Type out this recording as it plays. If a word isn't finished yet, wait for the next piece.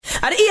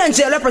And the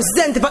angel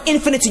representative for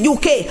Infinity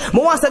UK. I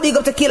want to big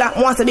up the killer,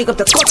 I want to big up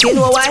the cut. You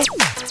know why?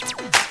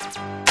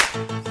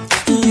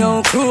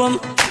 Yo, Chrome,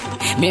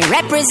 me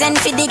represent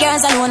for the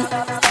girls alone.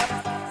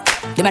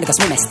 The man goes,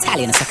 me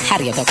stallion, so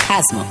carry out the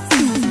Cosmo.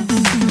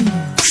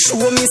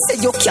 Show me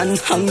say you can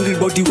handle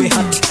body way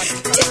hot.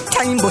 Take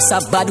time, boss a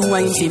bad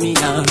wine for me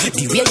now.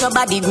 The way your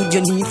body good,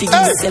 you need to give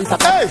yourself a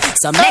clap.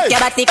 So make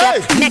your body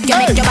clap, make your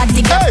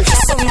body clap.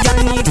 Some you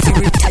need to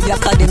retire,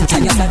 cause them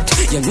tire fat.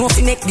 You know if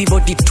you make the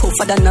body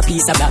tougher than a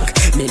piece of back.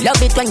 Me love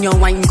it when you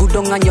wine good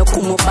on and you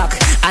come up back.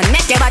 And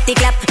make your body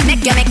clap,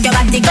 make your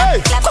body clap.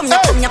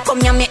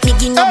 Come here, make me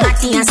give your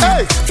body a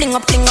slap. Fling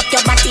up your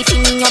body,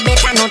 fling in your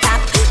better no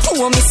tap.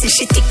 Two me see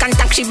she tick and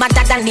tack, she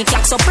better than the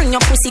clock. So bring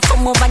your pussy,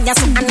 come over here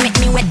so and make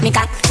me wet me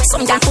cock.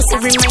 Some girl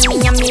pussy remind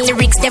me of me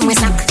lyrics, them we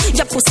snack.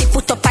 Your pussy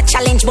put up a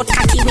challenge, but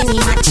cocky when he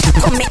match.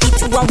 Come make it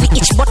to one we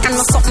each, but I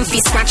know something fi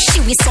scratch.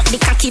 She we suck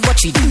the cocky, but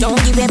she don't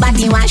give a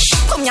body wash.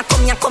 Come here,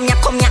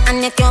 and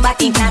make your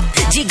body clap.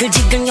 Jiggle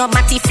your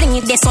body, fling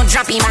it there, so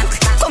drop it back.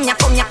 Come here,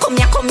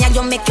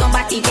 you make your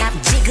body clap.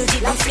 Jiggle,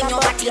 fling your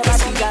body there,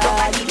 so make your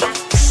body clap.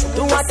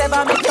 Do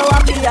whatever make you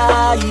happy,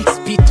 aye.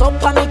 Spit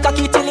up and make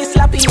cocky till it's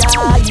slappy,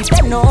 aye.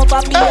 Bend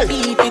over,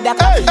 baby, with the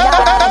cocky,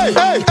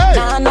 aye.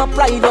 Nah, no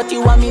pride, but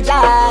you want me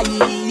die.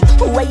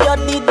 Where you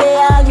did they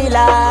all me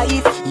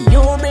life.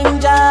 You bring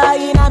joy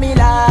in a me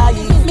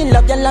life. Me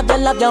love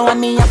you, and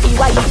me happy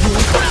wife you.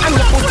 And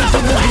you put it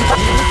in me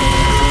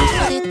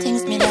deep.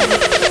 Things me love.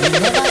 Me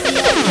never be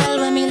a girl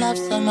when me love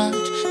so much.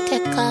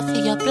 Take off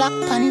your black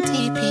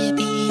panty,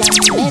 baby, and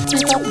make me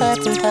a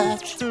purple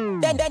touch.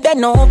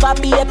 Then over,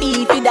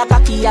 baby, with the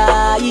cocky,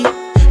 aye.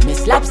 Me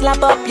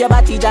slap up your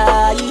body,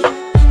 die.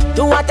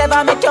 Do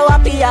whatever make you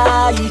happy,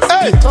 aye.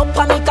 Spit up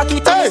and make cocky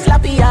till it's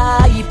slappy,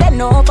 aye.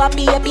 Bend over,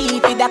 baby,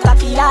 with the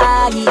cocky,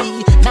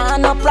 aye. Nah,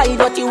 no pride,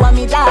 but you want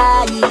me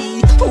die.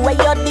 Where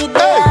you did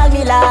all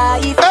me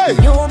life.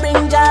 You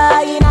bring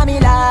joy in a me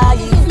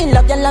life. Me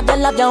love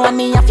you, and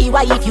me happy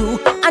wife you.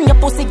 And your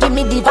pussy give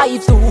me the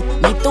vibe too.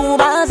 Me two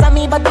bars and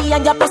me body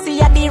and your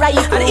pussy at the right.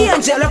 And the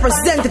angel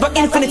representative for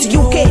Infinity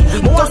UK.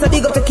 I want to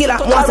big up the killer,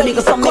 I want to big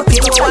up the cut.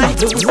 You know why?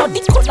 Not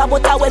the color,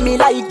 but I when me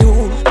like do.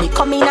 Me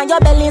come in on your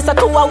belly, so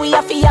two we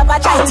have to have a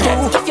child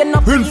too. If you're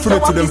not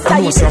Infinity, them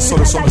come and say I saw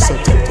the song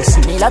set.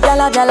 Me love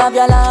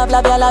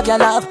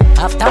you.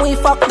 After we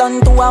fuck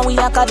done two and we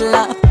a cuddle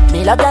up.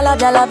 Me love you.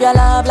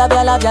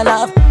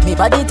 Me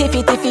body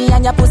tiffy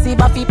and your pussy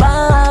buffy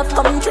puff.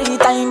 Come 3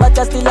 times but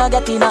you still not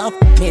get enough.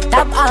 Me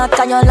tap hard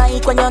can you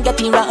like when you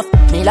getting rough.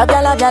 Me love you.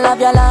 Me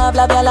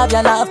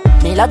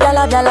love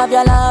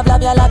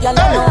you.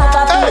 No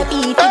other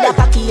baby for the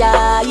cocky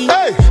eye.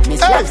 Me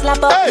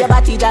slap up your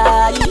body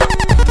die.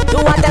 Do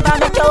whatever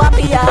make you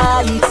happy,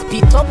 aye.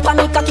 Spit up and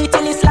make cocky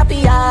till it's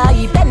slappy,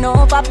 aye. Bend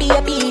over,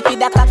 baby, for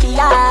the cocky,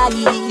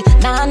 aye.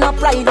 Nah, no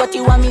pride, but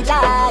you want me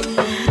die.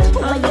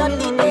 When you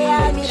did the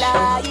army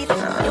life,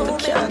 you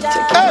bring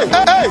joy.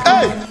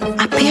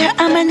 A pure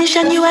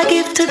ammunition you a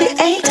give to the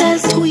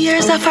haters. 2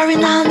 years of foreign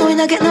now, knowing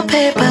I get no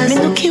papers. Me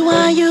nookie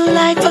want you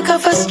like fuck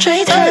off a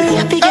straight.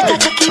 Happy get a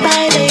cocky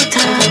by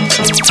later.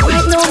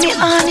 Right now me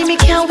honey, me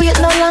can't wait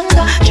no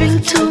longer.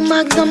 Drink 2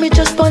 Magnum, me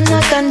just burn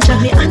a ganja.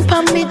 Me hand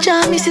pan me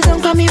jam, me sit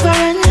down pan me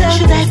veranda.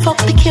 Should I fuck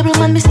the cable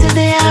man, me still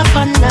there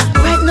panda.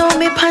 Right now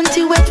me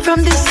panty wet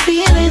from this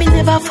feeling. Me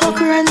never fuck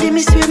Randy,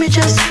 me swear me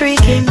just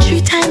freaking.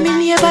 3 times me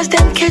neighbors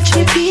them catch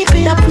me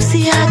peeping. That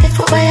pussy I get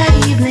fucked by a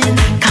evening.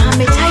 Can't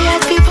be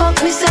tired, be fuck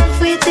myself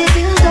with the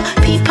dildo.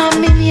 Peep on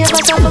me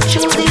neighbors, I fuck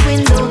through the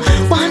window.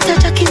 Want a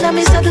jack in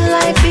me saddle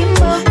like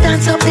bimbo.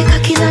 Dance up the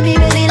cock in me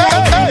belly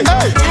like bimbo.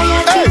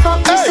 Tired, be fuck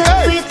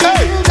myself with the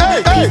dildo.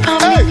 Peep on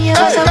me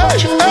neighbors, I fuck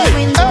through the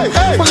window.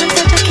 Want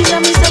a jack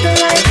in me saddle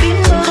like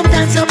bimbo. Come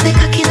dance up the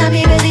cock in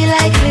me belly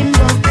like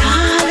limbo.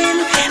 Calling,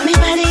 me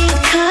body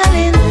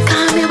calling.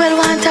 Call me well,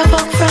 want a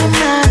fuck from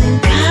morning.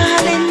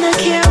 Calling, no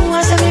care who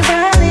wants me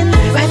burning.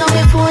 Right now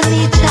my phone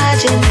need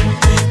charging.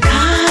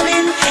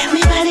 Calling,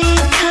 me body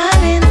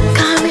calling.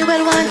 Call me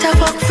well, want a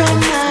fuck from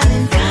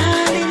morning.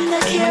 Calling, no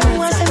care who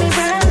wants me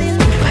burning.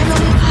 Right now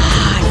me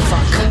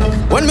fuck.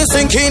 When me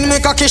sinking, me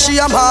cocky she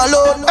a ball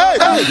out.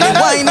 Me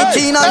wine it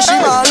in and she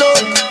ball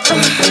out.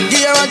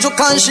 Gear and juke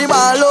and she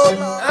ball out.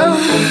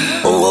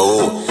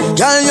 Oh,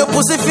 girl, your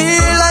pussy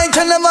feel like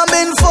you never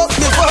been fucked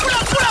before.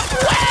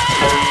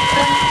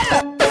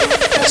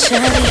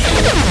 Charlie,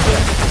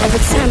 every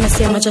time I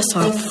say I just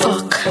want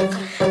fuck,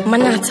 man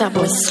not talk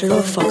about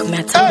slow fuck,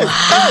 man talk about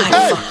hard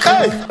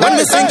fuck. When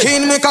me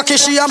sinking, me cocky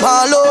she a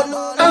ball out.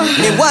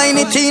 Me wine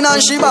it in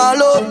and she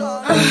ball out.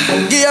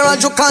 Gear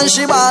and juke and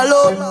she ball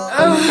out.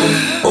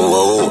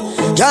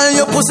 Oh, Girl,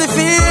 your pussy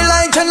feel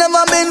like you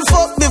never been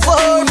fucked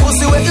before.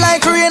 Pussy wet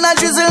like rain and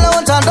drizzle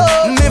out and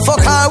door. Me fuck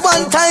her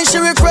one time,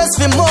 she request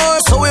for more.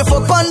 So we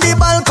fuck on the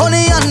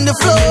balcony and the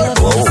floor.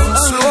 Whoa.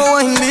 Slow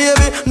wine,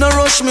 baby, no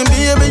rush me,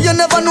 baby. You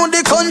never know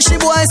the country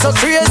boy so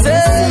crazy.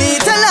 Me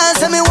tell her,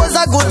 say me was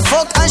a good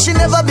fuck and she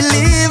never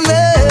believe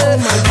me.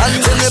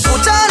 Until me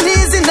put her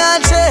knees in her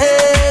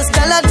chest.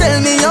 Girl, I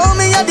tell me how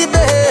me are the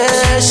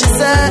best. She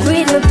said,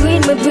 breed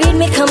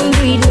me, come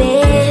breed me.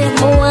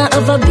 More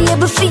of a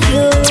baby for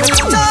you.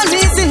 Put her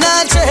knees in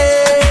her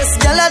chest.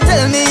 Girl, I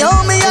tell me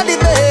how me are the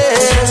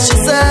best. She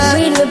said,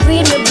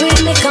 breed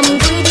me, come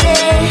breed me.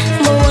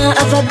 More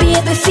of a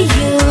baby for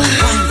you.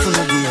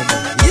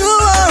 You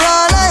are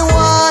all I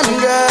want,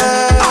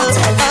 girl.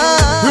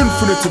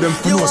 Infinite to them,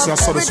 you know, so I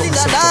saw the song.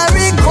 I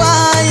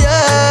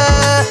require,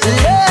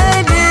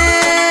 lady.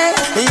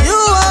 You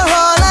are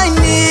all I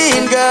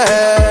need,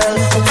 girl.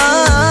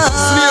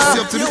 Seriously,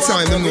 up to the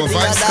time, them know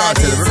Vice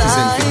Cartel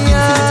representing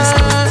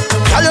Infinity.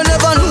 Girl, you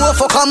never know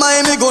fuck am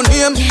I me gon'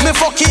 name. Me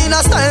fuck in a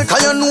style,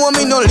 cause you know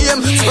me no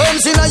lame.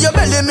 Sperms in your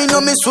belly, me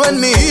no miss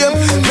when me aim.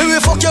 Me we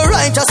fuck you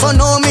right, so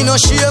no me no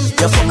shame.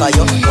 You fuck a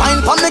you,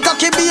 wine pa me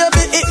cocky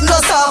baby, it no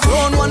soft.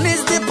 Round one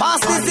is the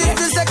past, this is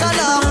the second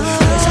half.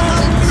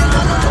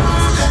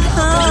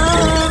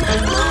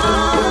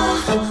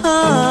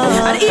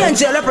 An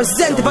angel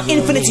representative for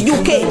Infinity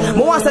UK.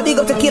 Me wants to big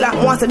up the killer,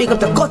 wants to big up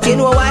the cut, you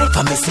know why?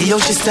 For me see how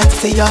she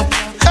sexy up.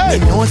 Me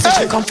know say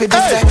she come for the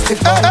sexy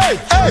fuck.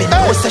 Me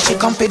know say she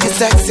come for the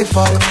sexy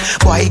fuck.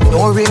 Boy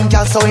ignore him,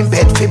 girl, so in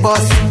bed fi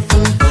bus.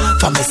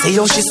 For me see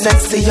how she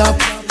sexy up.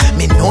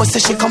 Me know say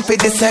she come for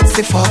the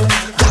sexy fuck.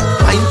 Girl,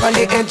 wine from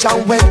the edge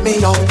and wet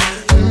me up.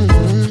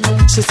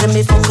 She say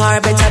me fuck her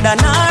better than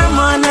her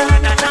man.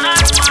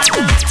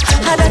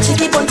 How that she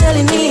keep on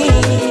telling me,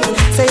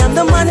 say I'm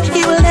the man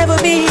he will never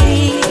be.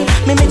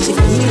 Me make she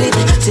feel it.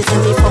 She say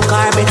me fuck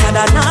her better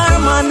than her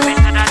man.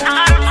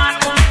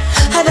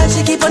 How that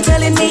she keep on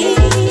telling me,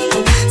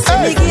 say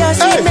me give her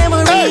sweet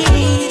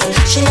memories.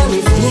 She let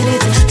me feel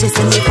it. She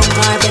say me fuck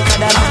her better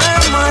than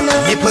her man.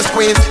 Nipple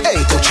squeeze,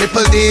 hey to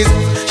triple D's.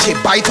 She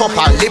bite up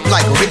her lip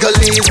like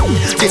Wrigley's.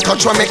 The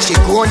touch will make she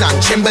groan and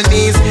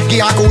chimneys.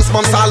 Give her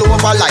goosebumps all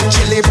over like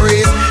chilly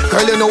breeze.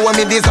 Girl, you know what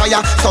me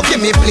desire, so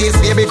give me please.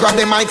 Baby, grab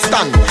the mic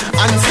stand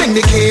and sing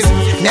the keys.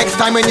 Next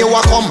time when you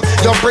walk come,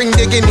 you bring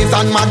the Guinness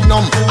and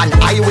Magnum, and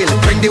I will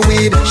bring the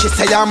weed. She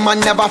say her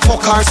man never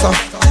fuck her, so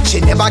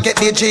she never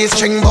get the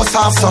G-string bust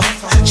off, so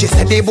she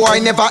said the boy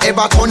never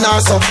ever turn her,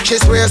 so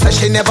she swears that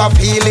she never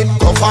feel it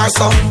go far,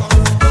 so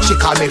she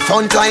call me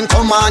frontline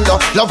commando.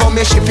 Love how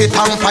me ship it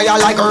on fire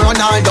like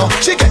Ronaldo.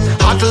 She get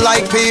hot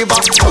like fever,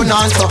 turn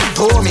on, so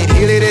told me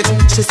deal it.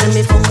 She say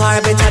me fuck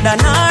her better than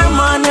her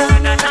man.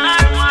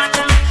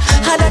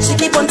 How that she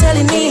keep on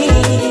telling me,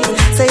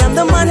 say I'm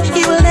the man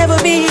he will never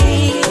be.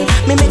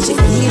 Me make she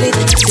feel it.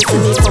 She say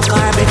me fuck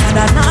her better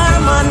than her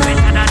man.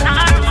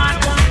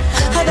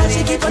 How that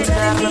she keep on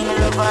telling me,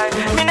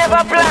 me never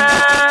plan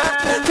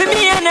for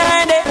me and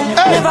I.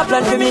 Never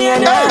plan for me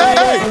and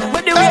I.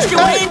 But the way she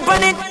wine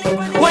pon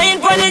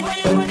it,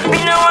 me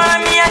no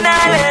want me and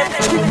I.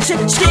 She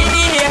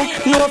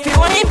no fi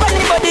wine pon the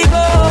body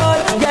good.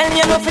 Girl,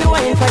 you no fi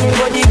wine pon the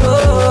body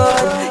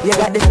good. You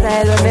got the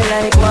style of me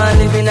like one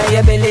living on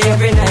your belly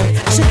every night.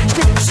 She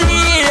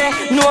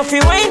no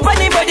fi wine pon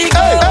the body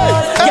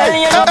good. Girl,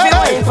 you no fi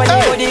wine pon the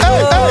body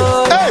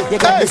good. You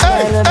got the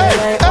style of me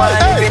like one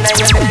living on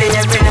your belly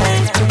every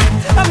night.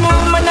 I'm a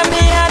woman of me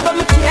heart, but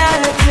me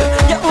can't let you.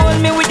 You hold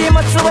me with the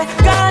muscle,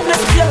 God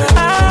bless you.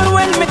 Ah,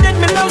 when me dead,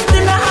 me love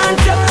still a haunt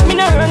you. Me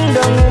no run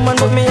down woman,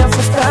 but me have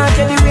to start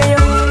you the way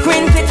you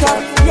quint it up,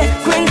 yeah,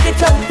 quint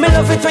it up. Me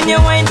love it when you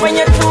whine, when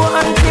you two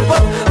and tip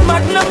up.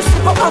 Magnum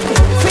slip up, okay,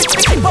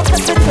 flip up,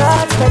 that's the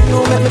talk that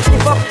you make me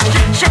slip up.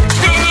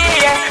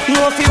 Yeah,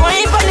 no fi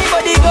wine for the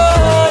body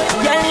good.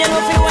 Yeah, you know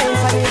fi wine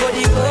for the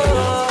body good.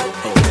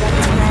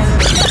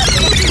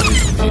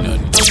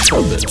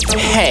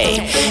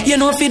 Hey, you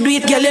know fi do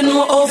it, girl, you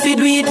know how fi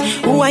do it.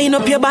 Wind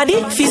up your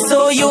body, feel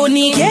so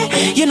unique, yeah.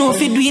 You know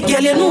fi do it,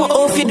 girl, you know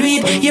how fi do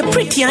it. You're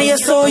pretty and you're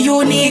so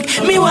unique.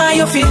 Me why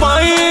you fi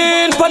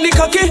wine, pon the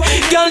cocky,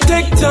 girl,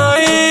 take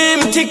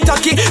time,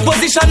 tick-tocky,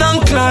 position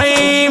and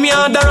climb,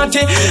 yeah,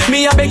 Dorothy.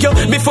 Me a beg you,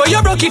 before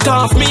you broke it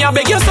off, me a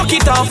beg you suck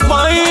it off.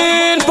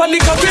 Wine, pon the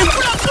cocky.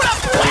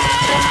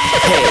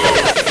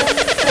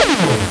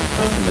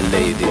 My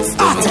ladies,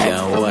 don't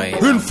get wine.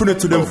 Infinite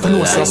to them, you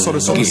know, so I saw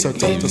the song set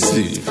to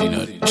see. You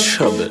know,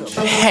 trouble.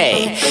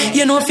 Hey,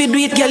 you know fi do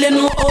it, girl, you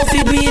know how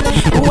fi do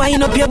it.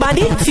 Wind up your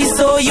body, feel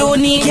so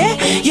unique, yeah.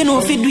 You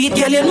know fi do it,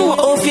 girl, you know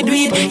how fi do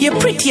it. You're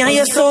pretty and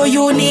you're so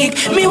unique.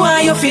 Me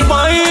why you fi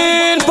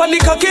wine, pon the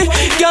cocky,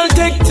 girl,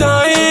 take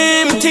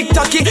time,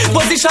 tick-tocky,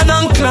 position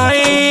and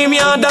climb,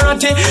 yeah,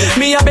 Dorothy.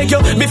 Me a beg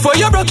you, before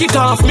you broke it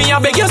off, me a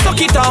beg you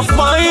suck it off.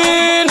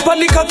 Wine, pon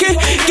the cocky,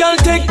 girl,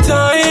 take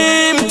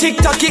time,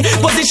 tick-tocky,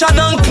 position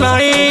and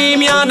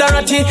climb, yeah,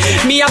 Dorothy.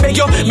 Me a beg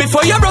you,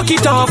 before you broke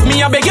it off,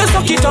 me a beg you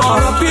suck it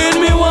off.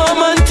 Pain me warm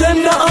and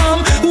tender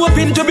arm,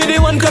 hoping to be the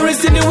one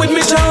caressing you with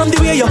me charm. The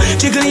way you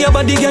jiggle your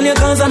body, girl, you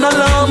cause an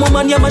alarm.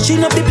 Woman, you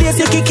machine up the place,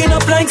 you kicking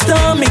up like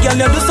storm. Me girl,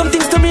 you do some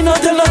things to me, not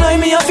tell a lie,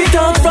 me have it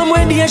on. From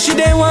when the she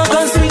they walk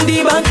and swing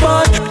the back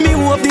part. Me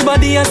hope the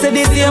body, I say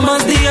the same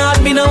as the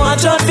heart. Me no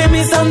watch out for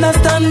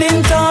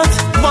misunderstanding thoughts.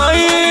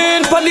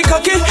 Wine, pon the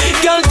cocky,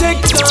 girl,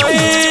 take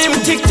time.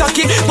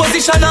 Tick-tocky,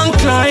 position and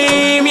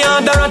climb.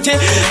 Yeah, Dorothy,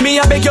 me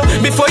a beg you,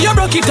 before you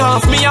broke it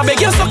off. Me a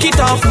beg you, suck it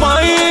off.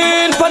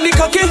 Wine, pon the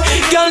cocky,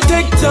 girl,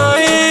 take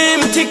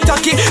time.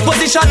 Tick-tocky,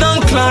 position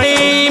and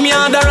climb.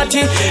 Yeah,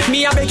 Dorothy,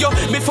 me a beg you,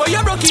 before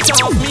you broke it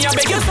off. Me a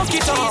beg you, suck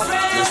it off.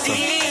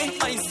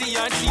 I see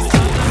your teeth.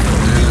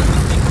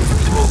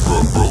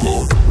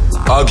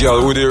 A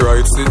girl with the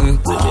right sitting.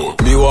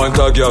 Me want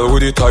a girl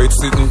with the tight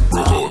sitting.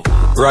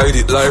 Ride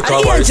it like a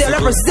bicycle.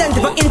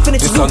 Representative of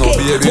Infinity this UK. No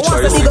baby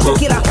tricycle.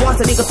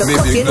 Me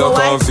big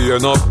black and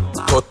fear up.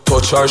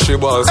 Touch her she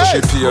ball so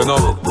she peeing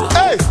up.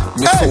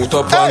 Me suit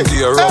up and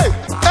gear up.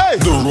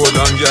 The road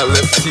and girl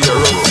left tear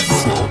up.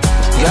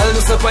 Girl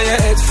do step on your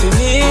head for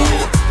me.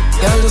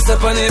 Girl do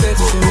step on your bed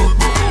for me.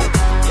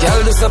 Girl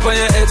do step on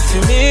your head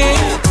for me.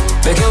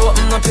 Make you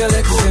open up your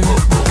leg for me.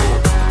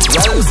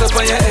 Girl do step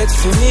on your head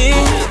for me.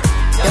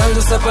 Girl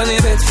do step on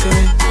your bed for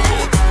me.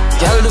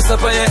 Girl do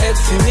step on your head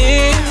for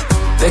me.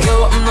 Make you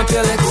open up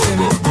your leg for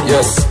me.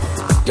 Yes,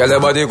 girl your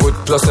body good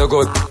plus you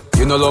good.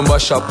 You no lumber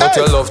shop but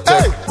you love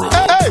tech.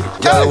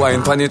 Girl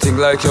wine pan thing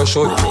like you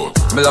should.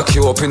 Me lock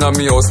you up in a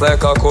me house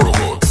like a cook.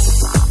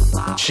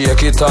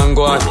 Shake it and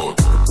go on.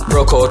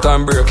 Broke out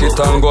and break it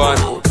and go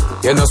on.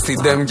 You no see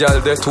them girl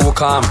they too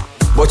calm,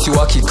 but you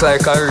a kick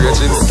like a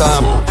raging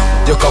storm.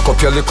 You cock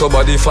up your little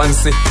body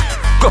fancy.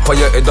 Cup on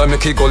your head and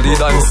make it go lead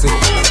dance.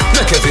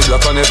 Make every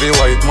black and every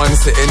white man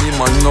say any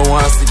man no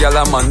want see. Girl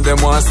a man them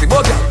want see.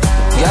 But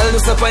girl do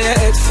step on your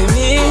head for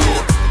me.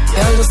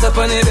 Girl do step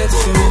on your bed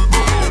for me.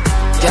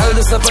 Girl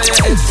do step on your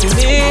head for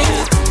me.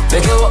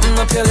 Make you open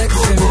up your leg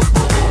for me.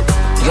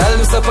 Girl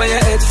do step on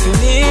your head for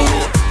me.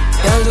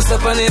 Girl do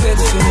step on your bed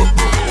for me.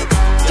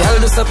 Girl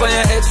do step on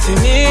your head for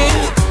me.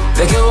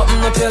 Make you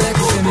open up your leg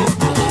for me.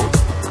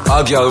 A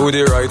girl with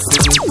the right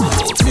sitting.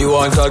 Me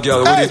want a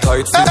girl with the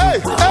tight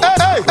sitting.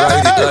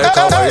 Ride it like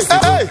a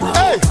bicycle.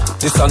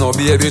 This a no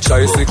baby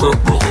tricycle.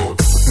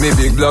 Me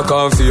big black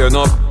and fear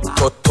up.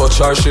 Touch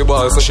her she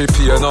ball so she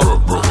peeing up.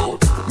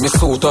 Me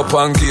suit up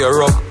and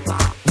gear up.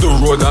 The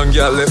road and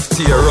girl left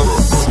tear up.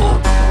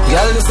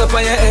 Girl do step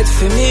on your head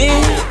for me.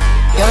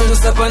 Girl do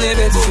step on your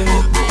bed for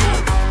me.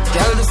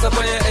 Girl do step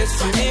on your head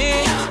for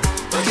me.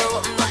 Make you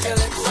open up your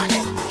leg for me.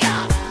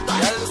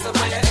 Girl do step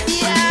on your head for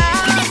me.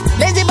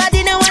 Lazy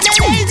body no want a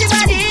lazy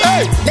body.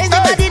 Lazy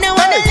body no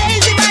want a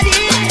lazy body.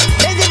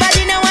 Lazy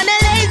body no want a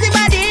lazy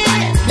body.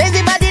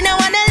 Lazy body no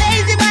want a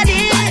lazy body.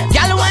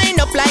 Girl wind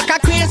up like a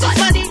crazy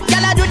funny.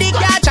 Girl a do the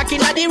car track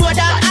inna the road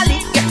and alley.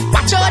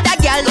 Watch out that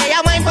girl they a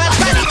wine for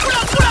body.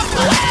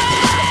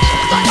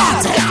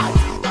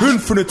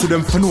 Infinity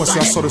them for no say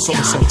I saw the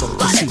something center.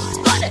 See.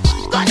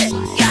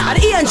 And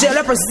Angel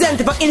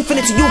representative of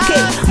Infinity UK.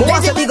 Mo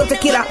wants to big up the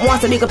killer,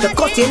 wants to big up the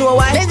cut. You know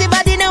why? Lazy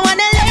body no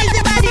want a lazy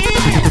body.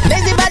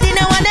 Lazy body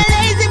no want a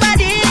lazy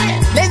body.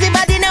 Lazy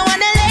body no want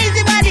a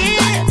lazy body.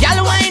 Girl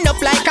wind up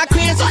like a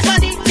crazy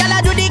funny. Girl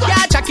a do the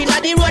car track inna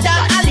the road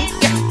and alley.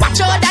 Watch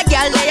out that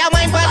girl they a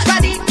wine for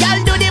body. Girl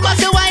do the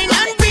bossy wine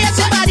and brace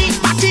your body.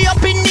 Body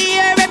up in the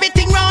air,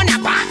 everything round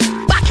up.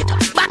 Back it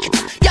up, back it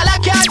up. Girl a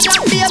can't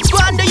jump, babes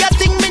go and do your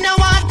thing. Me no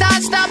want to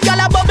stop.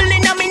 Girl a bubble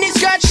in a mini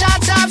skirt,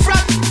 shots are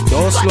front.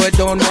 Don't slow it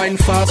down, wine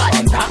fast.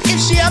 If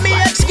she a me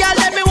ex girl,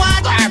 let me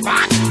want her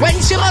back. When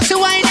she must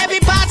wine,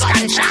 every part's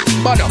contract.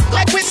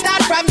 Like we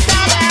start from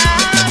start.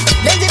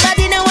 Lazy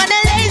body no want a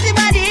lazy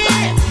body.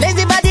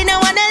 Lazy body no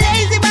want a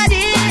lazy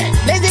body.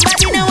 Lazy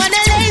body no want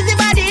a lazy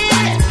body.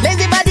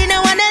 Lazy body no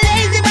want a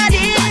lazy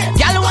body.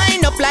 Girl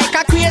wind up like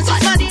a crazy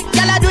funny.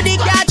 Girl a do the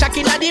car track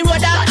inna the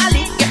road and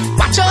alley.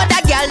 Watch out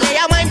that girl, they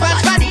a wine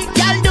fast body.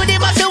 Girl do the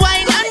muscle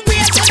wine and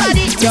brace your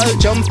body. Girl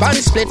jump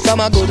and split from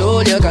a good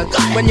old you got.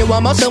 When you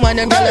want muscle wine,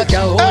 them girl you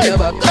can't hold your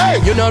back.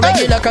 You know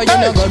regular cause you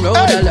know go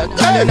road a lot.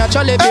 You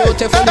naturally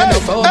beautiful, you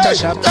know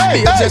Photoshop.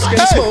 Beats your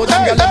skin smooth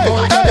and girl a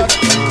gold to that.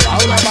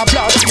 All of a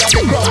plot, you have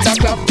the crowd a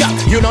clap.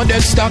 You know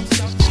dead stock,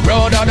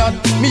 road a that.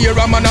 Me a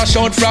man a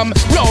shout from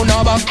round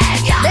a back.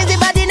 Lazy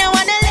body no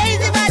want a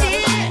lazy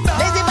body.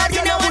 Lazy body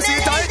no want a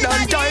lazy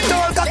body.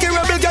 Tall cocky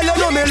rebel girl you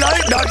know me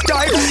like that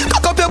type.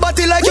 Cock up your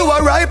body like you a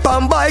ripe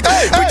and bike.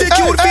 Pretty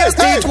cute face,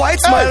 teeth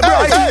white, smile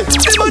bright.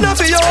 The man a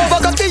for you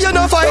over cocky you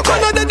no fight.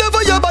 One of the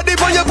devil your body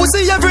for your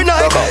pussy every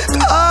night.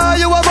 Ah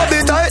you a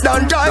body tight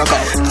and tight.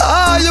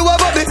 Ah you a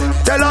body.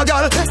 Tell a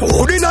girl,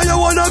 who deny you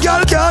want a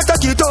girl can't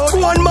take it out.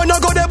 One man a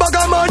go the bag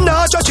a man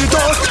nah stretch it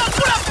out.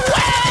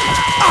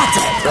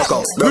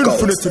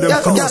 Infinity them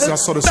for no say I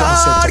saw the something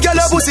center. Girl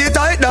your pussy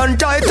tight and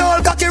tight.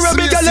 Tall cocky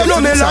rebel girl you know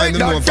me like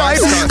that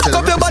type. Cock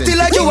up your body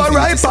like you a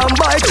ripe and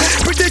bike.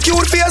 Pretty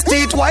cute face,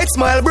 teeth white,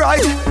 smile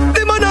bright.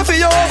 The man a for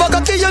you over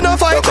cocky you no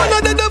fight. One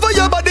of the devil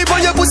your body for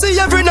your pussy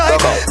every night.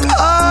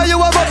 Ah you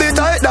a body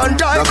tight and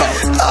tight.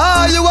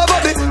 Ah you a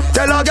body.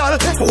 Tell a girl,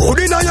 who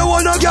deny you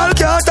want a girl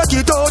can't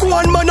take it out.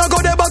 One man a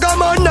go the bag a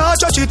man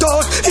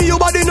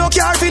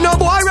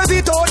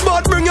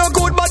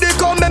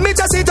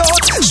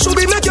Should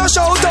be make your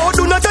shout out,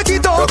 do not take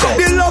it out.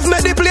 The love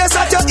make the place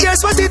at your ears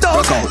sweat it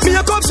out. Me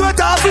a cup sweat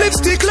off,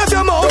 lipstick left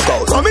your mouth.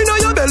 Come in on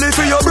your belly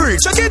for your break,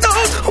 check it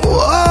out.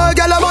 Oh,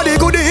 girl a body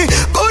goodie,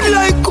 good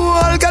like cool.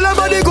 Girl a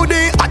body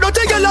goodie. I don't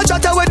think girl a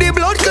chatter with the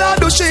blood clot.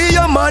 Do she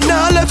your man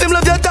now left him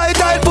love your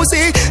tight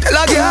pussy. Tell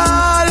a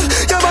girl,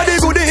 your body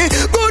goodie,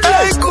 good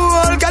like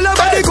cool. Girl a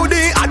body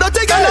goodie. I don't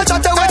think girl a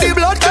chatter with the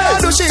blood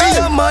clot. Do she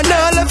your man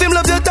now left him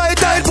love your tight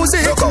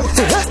pussy.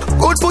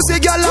 Good pussy,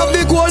 girl have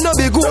the goal, no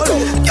big goal.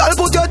 Girl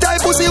put your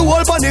tight pussy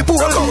wall on the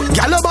pool.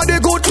 Girl a body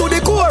good to the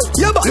core.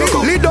 Your body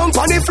lead down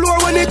on the floor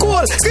when it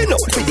cool. Skin out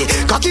for the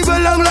cocky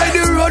well long like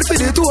the road for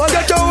the tour.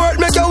 Get your work,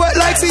 make you wet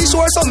like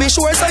seashore. So me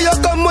sure so you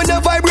come when you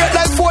vibrate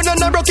like phone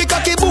and a broken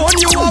cocky bone.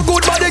 You a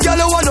good body, girl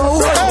you wanna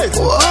hold.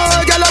 Oh,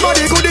 girl a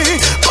body goodie,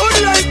 good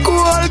like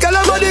cool. Girl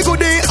a body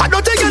goodie. I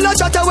don't think girl a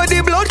chatter with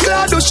the blood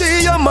clot. Do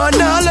she your man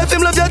now left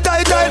him love your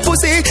tight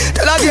pussy.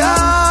 Tell a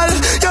girl,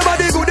 your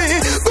body goodie,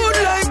 good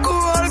like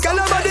cool. Girl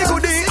a body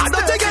goodie. I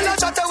don't think girl a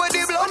chatter with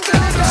the blood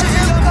clot. Do she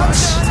your man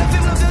now left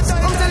him love your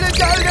tight. I'm telling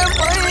girl them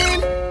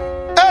fine.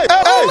 Hey,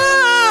 oh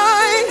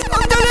my,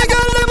 I'm telling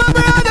girl them a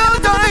brand out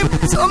time.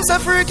 Some say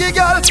freaky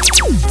girl.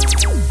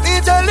 Me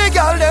tell the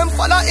girl them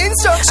follow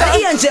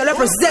instructions. Angel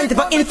representative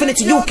for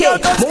Infinity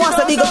UK. Me want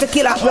to big up the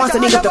killer, want to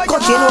big up the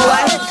cut, you know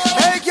why?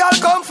 Hey girl,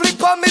 come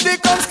flick on me, they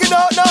come skin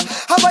out now.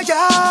 Have a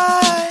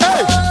guy.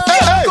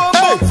 Hey,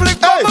 come flick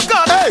on my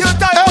god. Your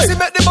tight pussy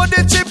make the body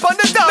chip on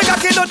the top. Make a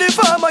kid on the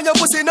farm and your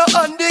pussy no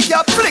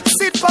handicap. Flick,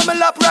 sit on my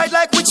lap, right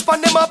like which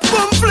pan them up.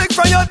 Boom, flick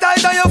from your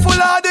tight and you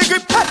full of the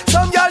grip.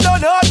 Some girl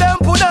don't know them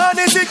put on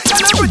the sick. Tell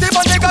them pretty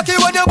but they cocky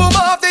when you boom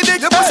off the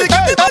dick. Your pussy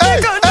get the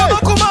body can't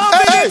never come off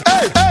the dick.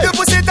 Your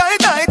pussy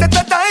tight.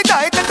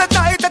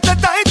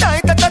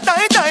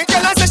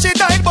 Girl I say she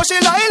tight but she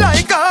lie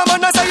like calm.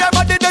 And I say your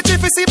body the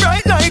chief is see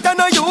bright light.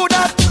 And I you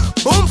that.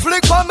 Boom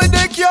flick for me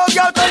dick, yo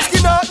girl come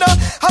skin out now.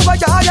 Have a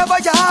yah, have a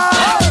yah.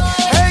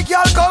 Hey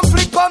girl come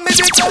flick for me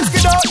dick, come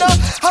skin out now.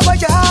 Have a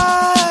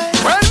yah.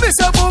 Well me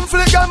say boom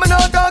flick and me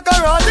not talk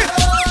around it.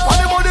 On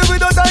the body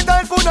with a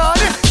tight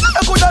punani.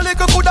 You coulda lick,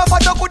 you coulda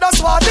fat, you coulda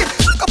swatty.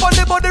 Look up on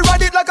the body,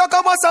 ride it like a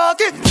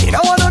Kawasaki. You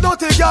know wanna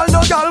dirty girl,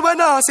 no girl when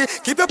nasty.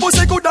 Keep your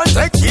pussy good and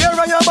take care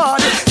of your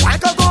body.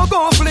 Like a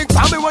go flick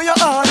for me when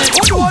you're on it.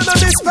 Who do all the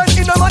spend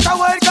in no matter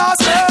what it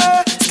costs me.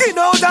 Skin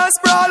out and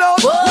sprawl out.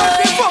 When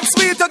the fuck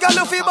sweet, you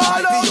girl feel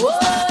ball out.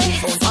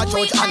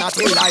 Judge and I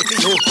feel like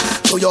you.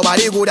 So your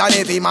body good and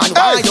every man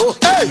want you.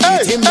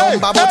 Beat him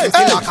number but him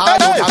feel like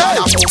I do. Girl and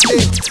a fuck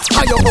it.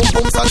 And your pum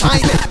pum so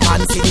tight.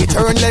 Man see the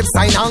turn left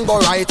side and go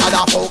right and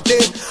a fuck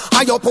it.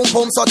 And your pum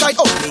pum so tight.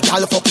 Oh me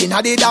girl fucking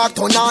at the dark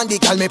turn on. The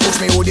girl me push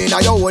me hood in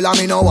a your hole and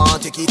me no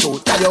want take it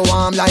out. Girl you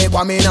warm like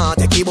what me not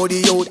take your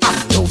body out.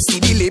 And you see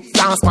the lip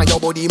dance by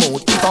your body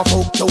mode. If I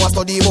fuck you a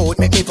study mode.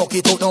 Make me fuck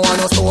it out no one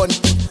no stone.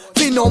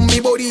 Fin on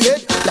me body head.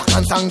 Black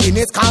and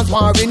sanguineous cause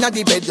war in a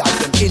the bed. Like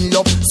them in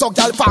love. So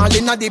girl fall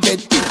in a the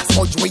bed.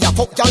 Smudge where you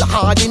fuck y'all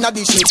hard in a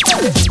the shit.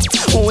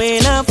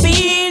 When I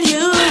feel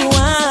you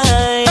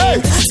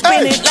wine,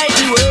 spin it like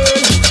the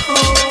world.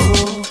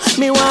 Oh,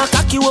 me want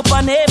cock you up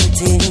on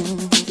everything.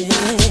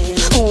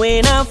 Yeah.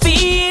 When I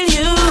feel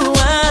you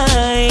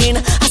wine,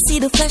 I see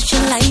the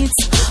flashing lights.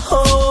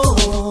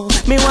 Oh,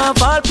 me want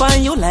fall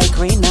upon you like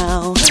rain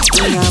now.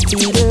 When I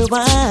feel the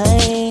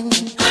wine,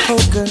 oh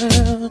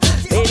girl,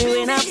 baby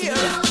when I feel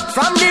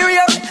from the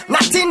rear,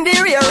 not in the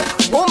rear.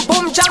 Boom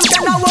boom jump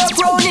and I walk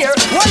round here.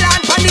 Hold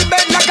on on the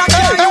bed like a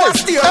car you a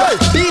steer.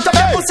 Beat up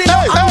your pussy no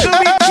angle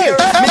with care.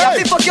 Me have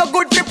to fuck your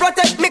good to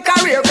protect me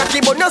career.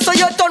 Cocky but no so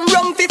you turn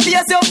wrong to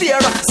face your fear.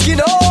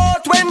 Skin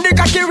out when the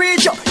cocky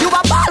reach you. You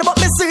a ball but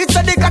me sweet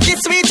so the cocky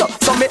sweet you.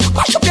 So me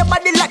mash up your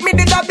body like me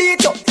did a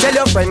beat you. Tell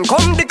your friend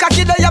come the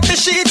cocky that you have to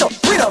shit you.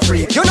 We no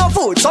free, you no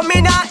food so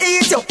me not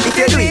eat you. If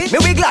you do it, me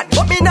we glad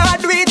but me not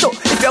do it too.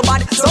 If your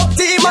bad so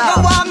team I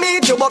go want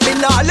meet you. But me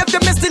not left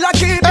you me still a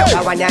keep you.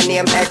 Now when your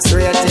name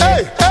X-rated.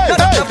 No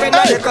nothing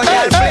no little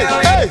girl play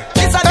with.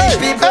 It's a big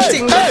people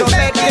thing that you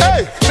bed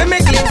with. Me me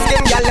clean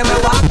skin girl let me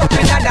walk up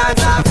in a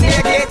dance half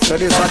naked. So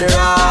this for the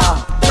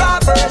raw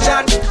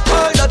version.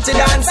 All dirty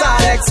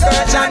dancehall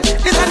excursion.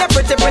 This one a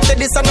pretty,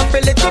 this one a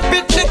feel little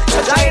pitney. So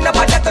try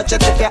nobody touch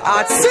it if your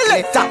heart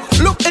selector.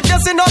 Look if you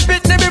see no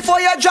pitney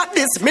before you drop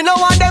this. Me no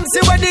want them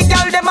see where the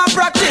girl them a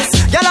practice.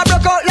 Girl a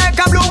broke out like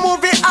a blue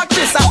movie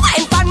actress. A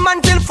wine pan man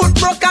till foot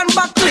broke and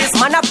back twist.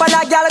 Man a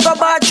follow girl go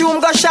bathroom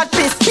go shot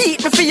piece.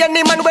 Beat me for your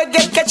name and we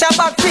get catch a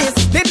back face.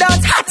 The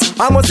dance hot,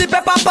 I must see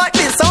pepper pot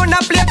this. Sound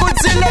a play good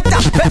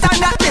selector, better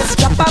not this.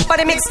 Drop off for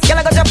the mix, girl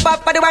a go drop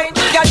off for the wine.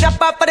 Girl drop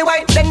off for the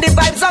wine, then the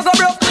vibes a go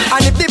broke.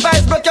 And if the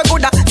vibes broke you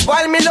coulda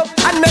spoil me look.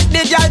 And make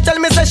the girl tell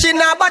me say she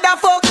nah bother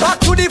fuck. Back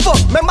to the fuck,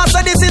 remember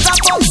say this is a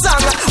fuck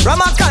song.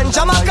 Ramakan,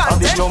 Jamaican,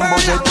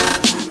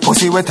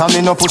 pussy wet and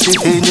me no pussy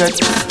clean yet.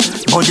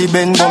 Body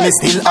bend but me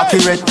still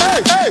accurate.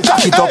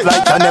 Cock it up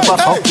like I never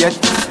fuck yet.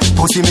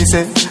 Pussy me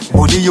say,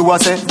 body you a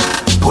say.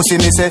 Pussy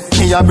me say,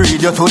 me a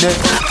breed you today.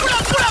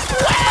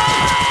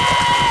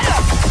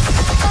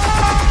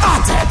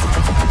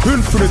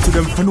 Infinite to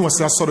them for no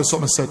say I saw the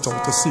something set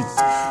out to see.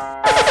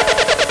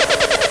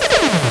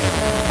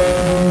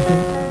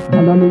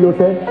 on me you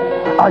say.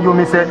 Are you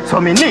me say?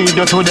 So me need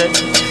you today.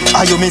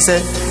 Are you me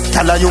say?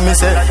 Tell her you me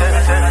say.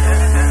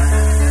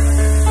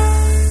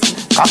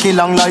 Cocky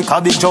long like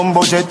a big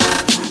jumbo jet.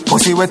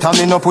 Pussy wet and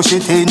me no push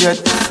it in yet.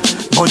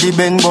 Body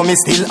bend but me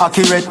still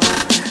accurate.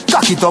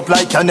 Cock it up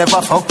like you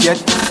never fuck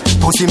yet.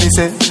 Pussy me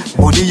say,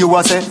 body you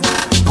a say.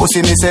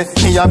 Pussy me say,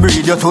 me a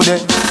breed you today.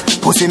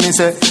 Pussy me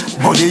say,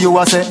 body you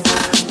a say.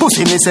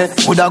 Pussy me say,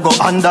 woulda go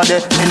under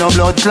there. Me no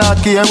blood clot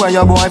care where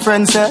your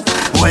boyfriend say.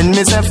 When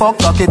me say fuck,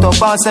 cock it up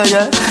and say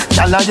yeah.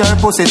 Tell her your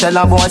pussy, tell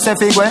her boy say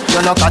figure.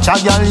 You no catch a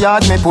girl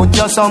yard, me put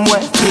you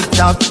somewhere. Tick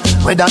tock,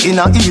 whether in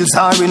a heels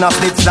or in a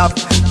flip flop.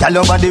 Tell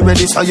your body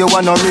ready so you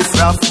wanna riff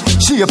raff.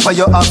 Shape for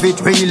you have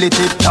it really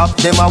tip top.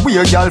 Them a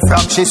weird girl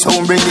frack, she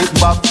soon bring it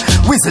back.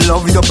 Whistle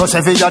love you plus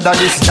every other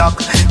this jack.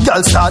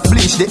 Girl start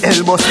bleach, the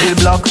elbow still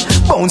block.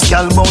 Bounce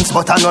girl bounce,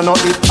 but I know no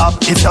hip hop.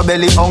 If your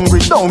belly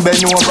hungry, don't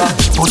bend over.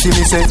 Pussy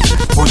me say,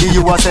 body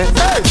you a say.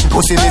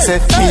 Pussy me say,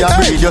 me a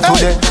breed you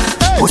today.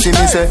 Pussy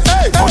me say,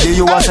 body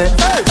you a say.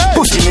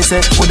 Pussy me say,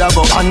 woulda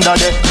go under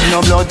there.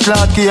 No blood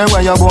clot care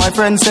where your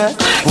boyfriend say.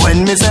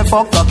 When me say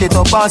fuck, cock it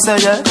up and say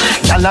yeah.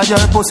 Tell her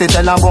your pussy,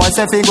 tell her boy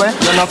say figure.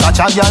 You no catch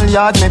a girl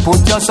yard, me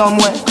put you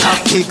somewhere.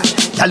 Tactic,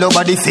 tell your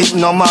body fit,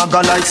 no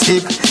maga like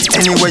stick.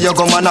 Anywhere you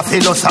go, man, I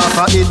feel us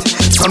half of it.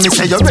 So me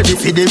say you ready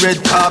for the red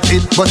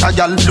carpet. But a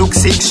girl look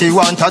sick, she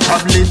want a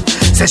tablet.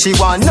 Say she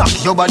want knock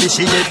your body,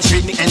 she get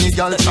trick. Any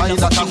girl try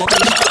that I'm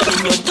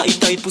your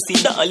tight pussy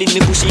darling, me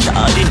push it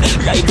hard in.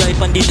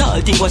 Ride on the tall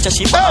thing, watch how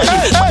she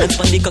ballin'. Balance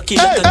on the cocky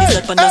like a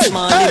lizard pan a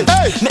smallin'.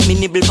 Make me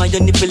nibble by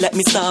your nipple like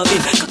me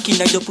starving. Cocky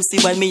like your pussy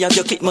while me have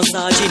your kick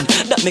massaging.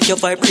 That make you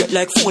vibrate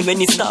like phone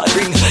when it start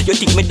ring. You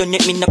think me done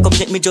yet, me not come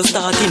yet, me just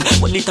starting.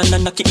 Hold it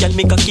and knock it, girl,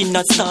 me cocky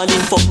not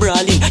stalling. Fuck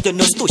brawling, you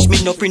no stush, me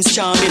no Prince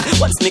Charming.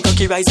 Once me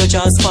cocky rise, your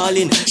jaws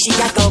falling. She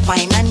a go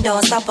wine and don't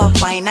stop, up,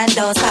 wine and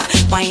don't stop.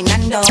 Wine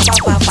and don't stop,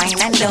 up, wine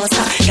and don't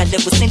stop. Got the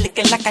pussy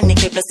looking like a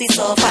nickel plus it's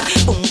sofa.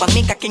 Boom, but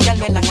me cocky girl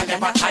well like a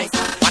grandma ice.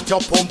 Put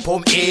your pum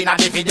pum in and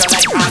the video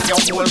like half your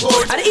whole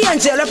good. And the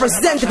angel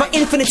representing for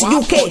Infinity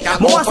UK.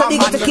 More wants to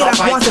big up the killer,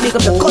 wants to big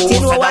up the cut, you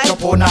know why? Said that your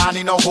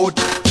punani no good.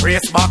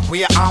 Brace back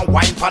way and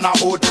wine pan a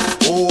hood.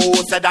 Oh,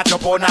 said that your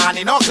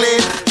punani no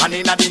clean. And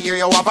in the ear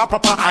you have a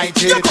proper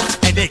hygiene.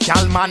 And they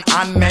call man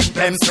and make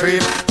them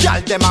scream.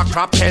 Call them a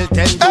crap, tell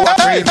them you a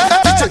cream.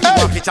 Picture you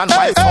a bitch and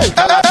wife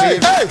out of a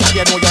dream. And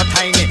you know you're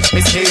tiny,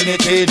 me skinny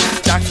teen.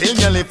 Jack still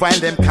you live while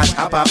them catch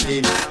up a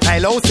pin.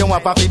 Tile house you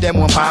want to feed them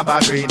one barber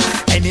green.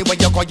 Anyway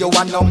you go you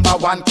a number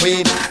one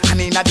queen. And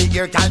in the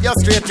ear call you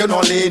straight you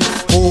no lean.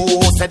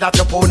 Oh, said that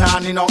your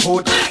punani no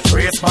good.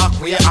 Brace back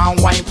way and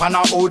wine pan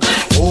a hood.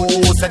 Oh,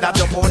 said that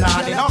your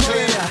punani no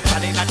clean.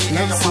 And in the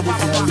ear you have a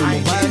proper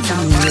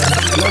hygiene.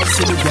 Love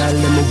see the girl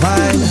in my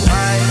wine.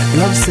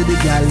 Love see the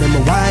girl in my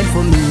wine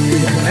for me.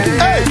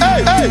 Hey,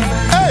 hey, hey,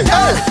 hey,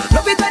 hey.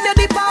 Love it when you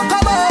dip and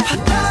come up.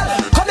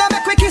 Come here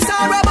make we kiss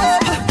and rub up.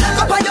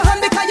 Up on your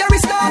hand because your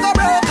wrist now go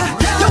broke.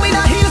 You in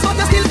a heels but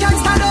you still can't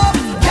stand up.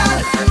 Girl,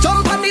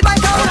 jump on the bike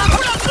and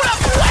pull up.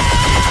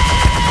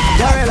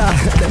 Gorilla,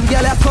 them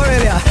girl are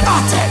Corellia.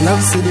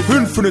 Love see the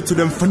Infinite to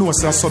them for no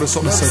say I saw the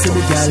something. Love see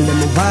the girl in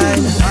my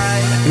wine.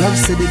 Love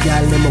see the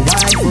girl in my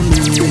wine for me.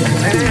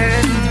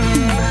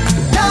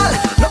 Girl,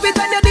 love it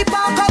when you dip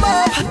and come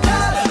up.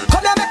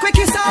 Come here make we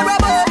kiss and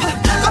rub up.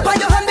 Up on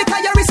your hand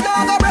because your wrist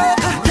now go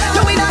broke.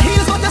 You in a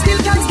heels but you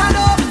still can't stand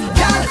up.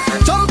 Girl,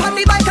 jump on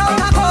the bike and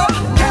back up.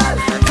 Girl,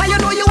 cause you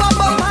know you want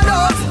bump and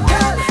up.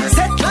 Girl,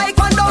 set like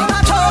one down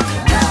and talk.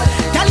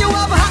 Girl, you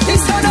have a hot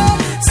this turn up.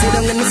 Sit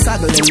down in the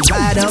saddle and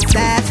ride up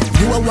that.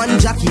 You are one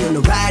jockey on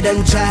the ride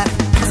and chat.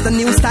 It's the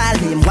new style,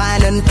 name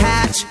wine and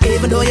catch.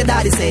 Even though your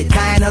daddy said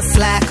kinda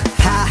slack.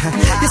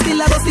 You still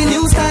have the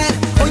new style.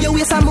 Oh, your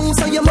waist and move,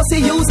 so you must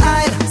use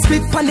style.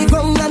 Split on the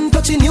ground and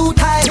touch a new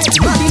tile.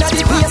 Body at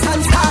the place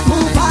and start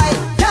move high.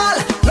 Girl,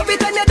 love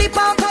it when you dip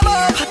and come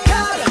up.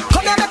 Girl,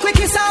 come here make we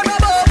kiss and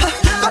rub up.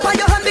 Up on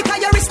your hand because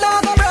your wrist now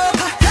go broke.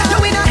 You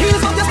in a heels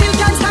but you still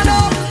can't stand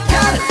up.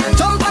 Girl,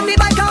 jump on the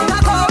bike and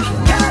back up.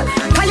 Girl,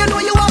 cause you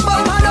know you want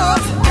bump and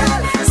up. Girl,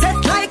 set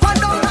like one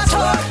down and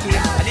talk.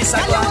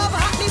 Girl, you have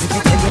a hot this.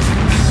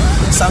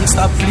 Song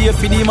stop play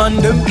for the man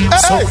them.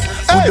 So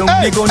put down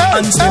the gun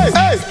and stem.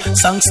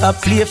 Song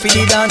stop play for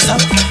the dancer.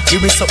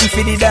 Give me something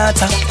for the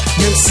data.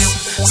 Yes.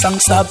 Song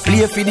stop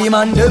play for the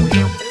man them.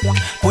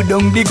 Put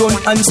down the gun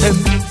and stem.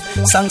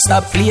 Song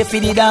stop play for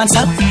the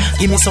dancer.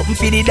 Give me something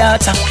for the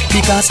data.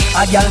 Because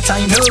a girl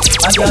time no,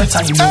 a girl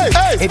time no.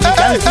 If you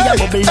can't see a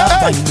bubble now,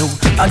 I know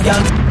a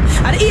girl.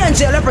 And the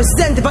angel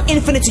representing for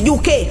Infinity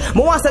UK.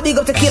 Mo wants to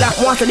big up the killer,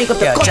 wants to big up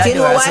the cut, you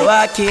know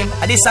why?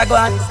 And this a go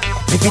on.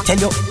 If you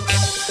tell you.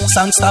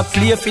 Song stop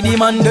play for the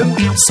man them.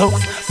 So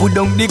put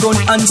down the gun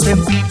and stem.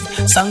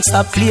 Song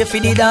stop play for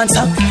the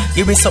dancer.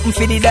 Give me something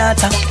for the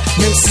data.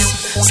 Yes.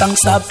 Song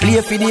stop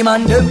play for the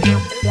man them.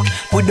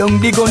 Put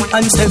down the gun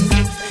and stem.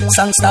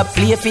 Song stop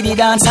play for the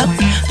dancer.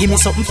 Give me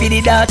something for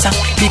the data.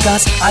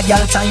 Because a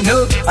girl time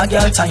no, a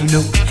girl time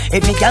no.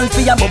 Every girl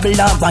for your bubble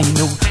and wine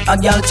no. A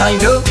girl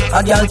time no, a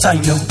girl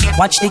time no.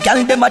 Watch the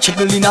girl them a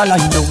trickle in a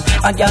line no.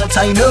 A girl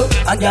time no,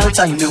 a girl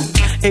time no.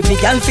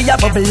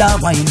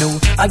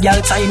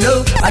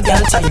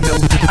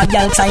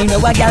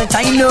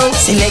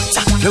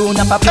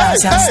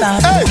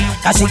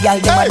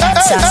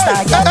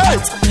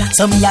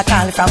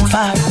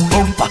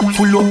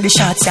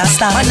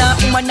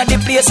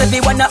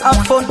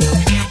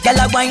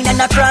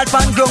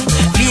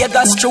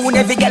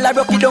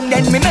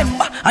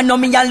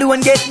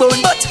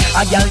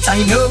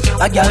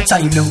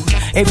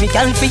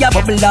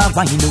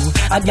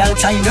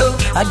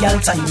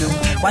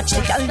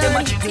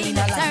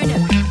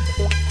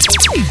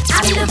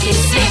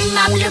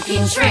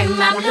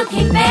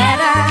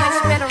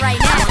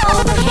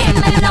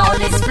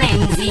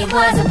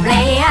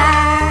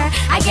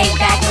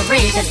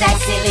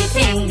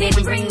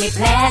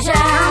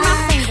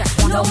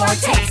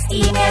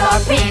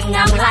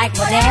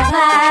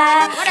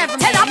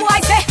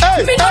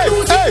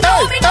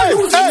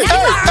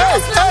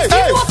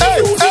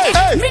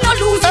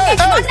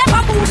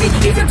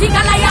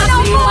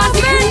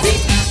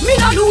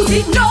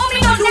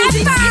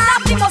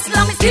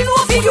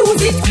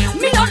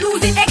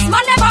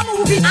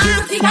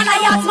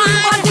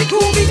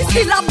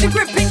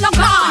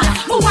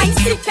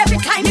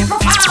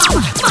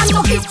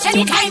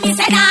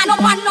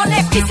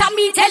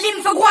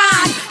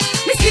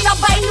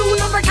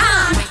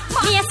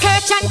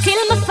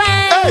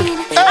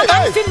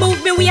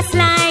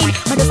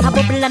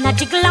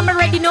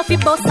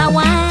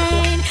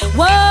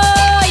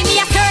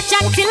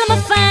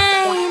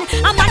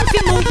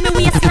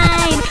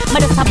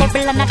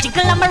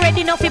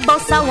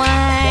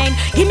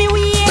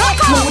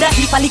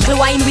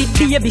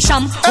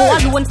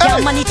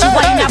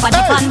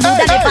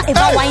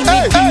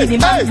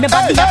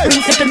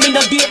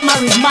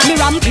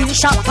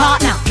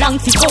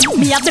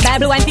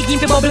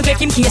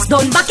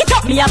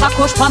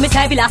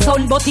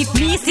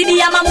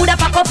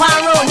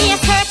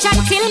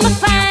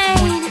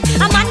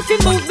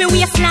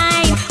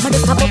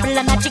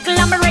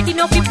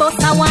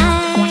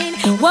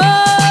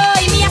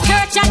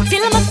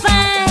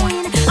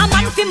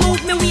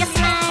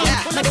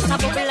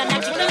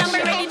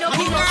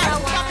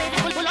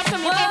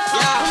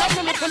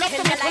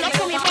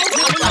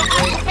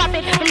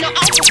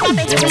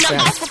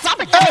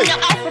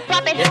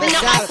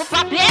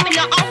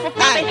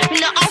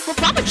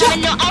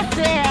 me no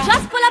outfit.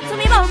 Just pull up to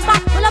me bumper,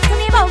 pull up to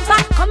me bumper.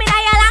 Come in a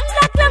long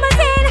black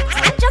limousine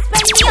and just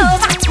bend me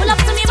over. Pull up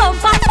to me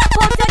bumper,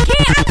 put your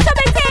key and show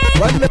me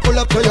thing. When me pull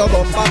up to your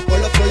bumper,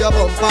 pull up to your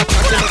bumper.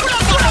 Pull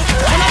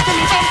up to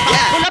me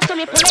bumper, pull up to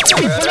me, pull up to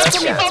me, pull up to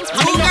me bumper.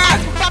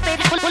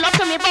 Pull up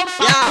to me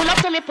bumper, pull up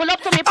to me, pull up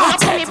to me, pull up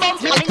to me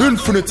bumper.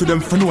 Infinite to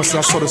them for no say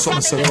I saw the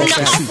something say what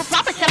I see.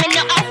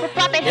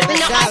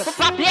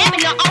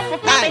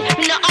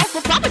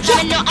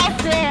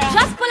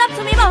 Just pull up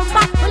to me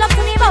bumper, pull up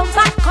to me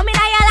bumper. Come in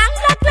a long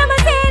black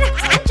limousine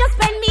and just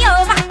bend me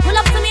over. Pull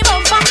up to me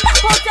bumper,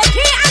 put your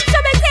key and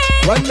show me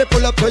thing. When me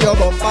pull up to your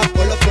bumper,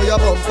 pull up to your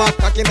bumper.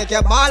 Cocky make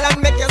you ball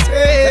and make you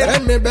scream.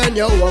 When me bend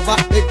you over,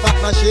 big fat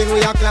machine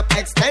with a clap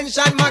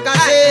extension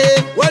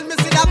magazine. When me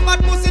see that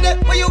fat pussy there,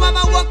 where you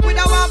mama walk with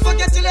a one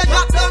forget till you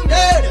drop down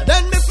dead.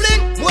 Then me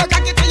fling, more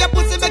cocky to your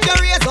pussy make you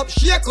raise up,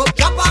 shake up,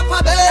 drop off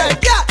a bed.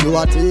 Yeah, you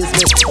a tease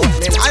me,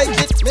 me like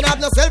it. Me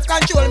have no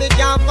self-control, me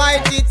can't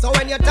fight it. So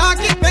when you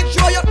talk it, make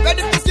sure you're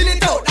ready to steal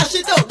it out, dash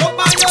it out, up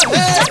on your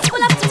head. Just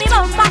pull up to me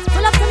bumper,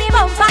 pull up to me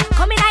bumper.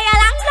 Come in a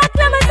long black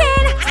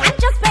limousine and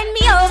just bend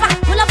me over.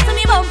 Pull up to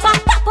me bumper,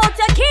 pop out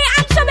your key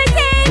and show me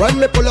thing. When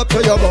me pull up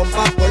to your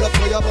bumper, pull up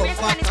to your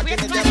bumper. Cocky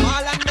make you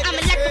ball and make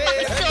you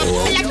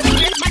scream.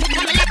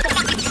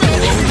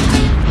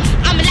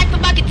 I'm like the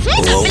bucket too.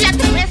 Me like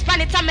the press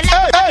pan it. I'm like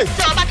the bucket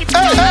so bucket too.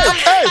 I'm like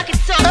the bucket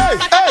so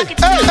bucket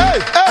too.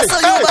 I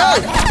saw you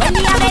bad. When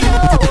me a bend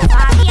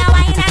over, me a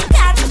wine and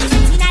cut.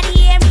 Inna the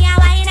air, me a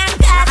wine and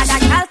cut. And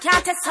that girl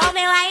can't test how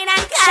me wine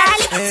and cut.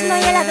 Know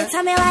you love it,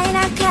 how me wine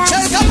and cut.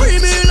 Take a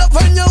premium love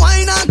when you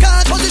wine and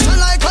cut. Position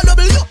like a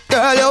W.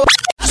 Girl, you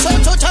so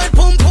tight,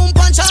 pum pum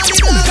punch on the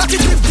block. Cocky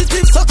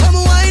tip, so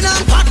come wine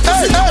and pat.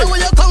 Pussy down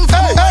where you come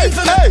from, wine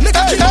for me. Make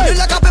a keep on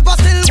like a pepper,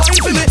 still wine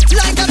for me.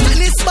 Like a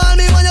tennis ball,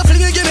 me when you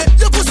fling it, give me.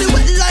 Your pussy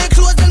wet like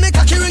clothes, then make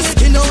a key ring it.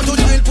 You know to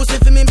child pussy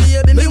for me,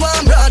 baby, me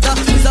want brother.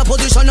 This a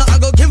position, I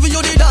go give you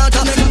the data.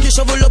 Make a key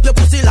shovel up your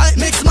pussy like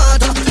mix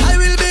matter.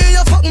 I will be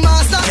your fucking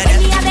master. When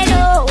me a bend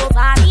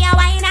over, me a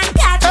wine and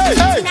cut.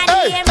 Inna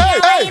the air, me a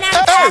wine and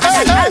cut. And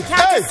that girl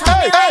can't test how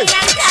me wine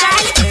and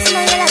cut. Know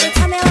you love it,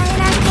 how me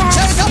wine and cut.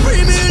 Take a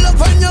premium love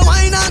when you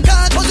wine and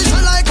cut.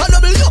 Position like a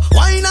W,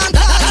 wine and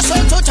cut. So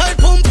tight,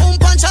 pum pum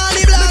punch on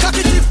the block.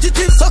 Make a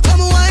tip, so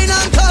come wine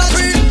and cut.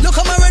 Look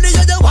I'm ready,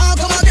 you want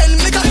come again.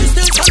 Make a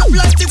still turn up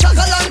like the jack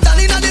a lantern.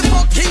 Inna the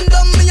fucking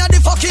dumb, me a the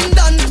fucking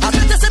done. I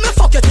better say me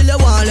fuck you till you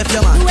want left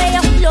your man. The way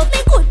you love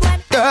me good one.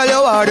 Girl,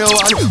 you are the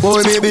one,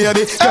 boy me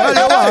baby. Girl,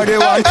 you are the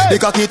one. The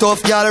cocky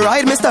tough, girl,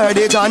 ride me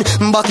sturdy John.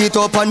 Back it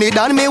up on the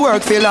dan, me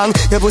work for long.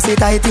 Your pussy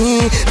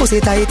tighty, pussy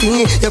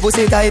tighty. Your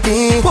pussy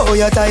tighty, oh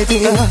you tighty.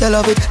 You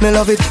love it, me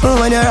love it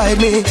when you ride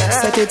me.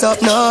 Set it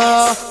up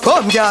now,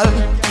 come girl.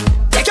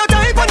 Take your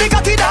time on the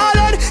cocky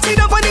darling. See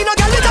the funny no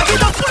girl, the cocky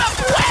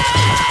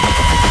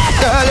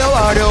Girl, you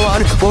are the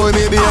one, boy,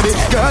 me baby.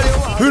 Girl, you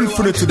are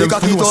Infinite to them.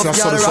 cock it up,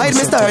 girl, ride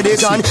me sturdy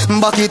gun.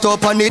 Back it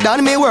up on it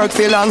and me work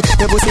for long.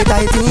 Your pussy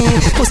tighty,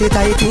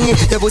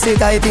 your pussy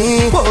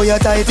tighty. Oh, you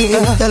tighty.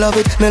 You love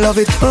it, me love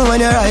it.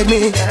 When you ride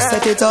me,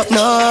 set it up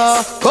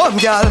now. Come,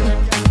 girl.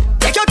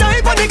 Take your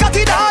time on the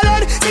cocky,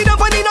 darling. Sit up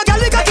on the no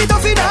girl, cocky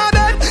tough in her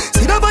bed.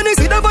 Sit up on the,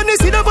 sit up on the,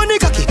 sit up on the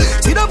cocky.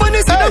 Sit up on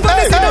the, sit up on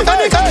the, sit up on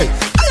the cocky.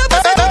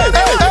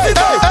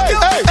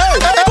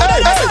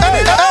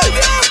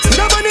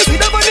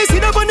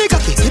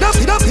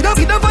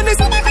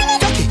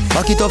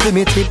 Back it up with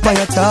me tip by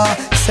your jaw.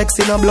 Sex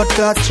in a blood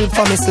clot strip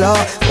for me slaw.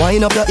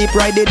 Wind up your hip,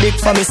 ride the dick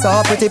for me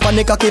saw. Pretty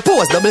panic cocky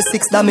pose,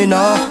 6 that me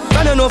now.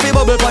 Can you know if you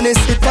bubble pan it,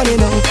 sit pan it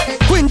now.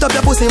 Quint up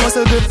your pussy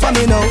muscle grip for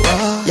me now.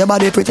 Your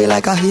body pretty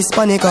like a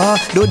Hispanic.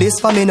 Do this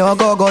for me now,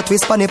 go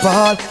twist pan it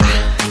ball.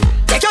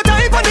 Take your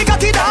time on the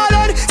cocky,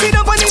 darling. Sit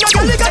up on the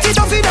girl, the cocky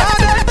tough in her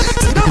bed.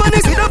 Sit up on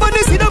the, sit up on the,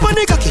 sit up on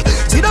the cocky.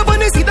 Sit up on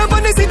the, sit up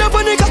on the, sit up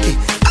on the cocky.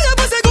 I your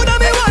pussy good and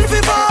me want fi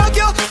fuck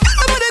you.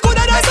 Your body good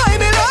and that's why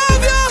me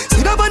love you.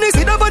 Sit up on the,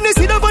 sit up on the,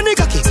 sit up on the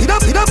cocky. Sit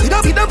up, sit up, sit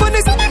up, sit up on the.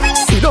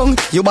 Sit down,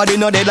 your body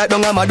no dead like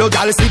dung a mad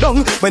girl. Sit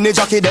down, when the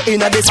jockey the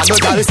inna the saddle,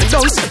 girl. Sit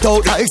down, sit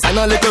out like sand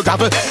a little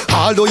gravel.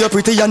 Although you're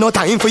pretty, you no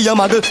time for your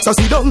muggle. So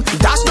sit down,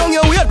 dash down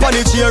your weight on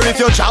the chair. If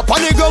you chop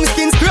on the ground,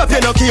 skin scrape,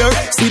 you no care.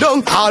 Sit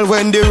down, all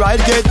when the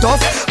ride get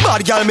tough.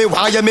 Bad girl, me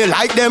why you me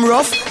like them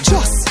rough.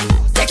 Just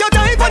take your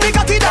time on the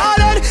cocky,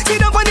 darling. Sit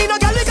down on the no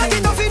girl, the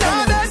cocky tough in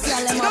her bed.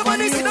 Sit down on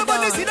the, sit down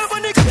on the, sit down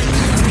on the cocky.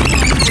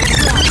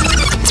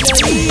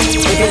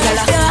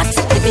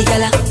 Every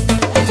gala,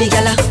 every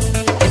gala,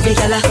 every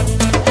gala,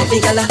 every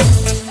gala,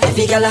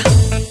 every gala,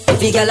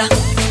 every gala.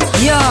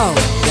 Yo,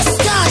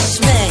 stash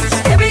man.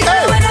 Every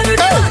gala when I do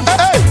the one,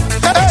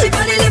 chip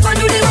on the lip and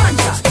do the one.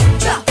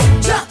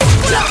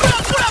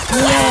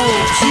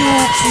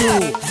 Yo,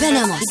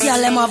 venomous. The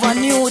girl them have a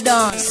new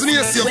dance. So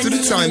you see up to the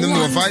time, them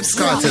know Vibes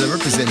Cartel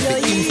represent the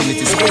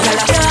infinity.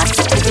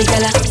 Every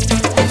gala,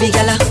 every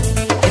gala,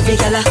 every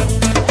gala,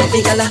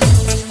 every gala,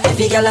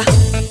 every gala,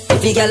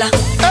 every gala.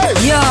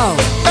 Yo,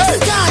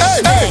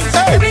 stash man.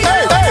 Every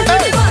gala when I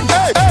do the one,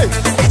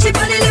 chip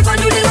on the lip and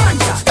do the one.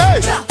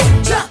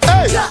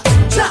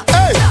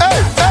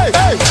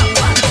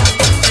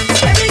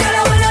 Every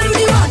gala when I do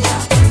the one,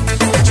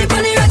 chip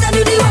on the right and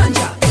do the one.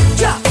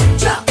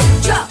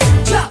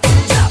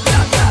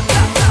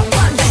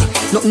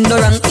 Nothing no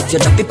wrong if you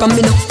drop it on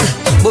me now.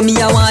 But me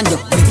I want you,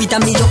 repeat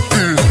on me yo.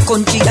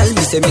 Country girl,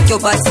 me say make your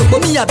bad so.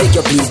 But me I beg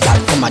you please, girl,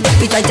 come and drop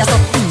it right just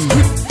up.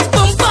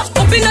 Bump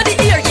up inna the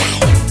ear,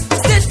 yeah.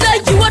 Set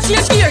like you watch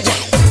your gear, yeah.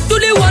 Do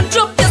the one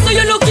drop, yeah, so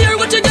you look here.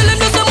 What you tell them,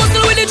 no some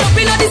muscle with the drop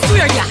inna the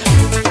square, yeah.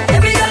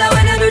 Every girl I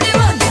wanna do the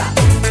one,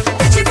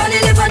 yeah. Chip on the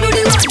lip and do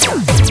the one, yeah.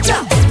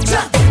 Drop,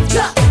 drop,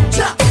 drop,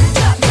 drop,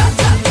 drop, drop,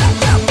 drop,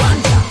 drop, one,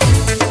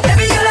 yeah.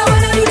 Every girl I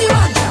wanna do the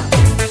one,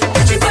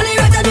 yeah. Chip on the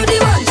right and do the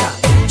one, yeah.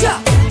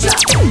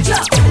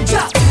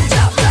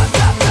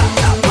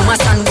 Mama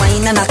stand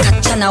wine and a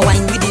catch and a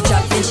wine with the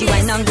drop. Then she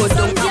wine and go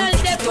down.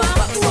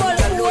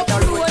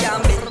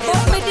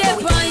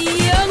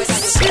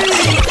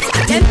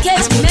 Them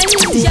catch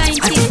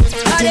meningitis,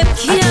 or them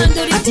can't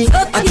do the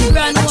 30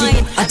 grand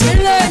wine. They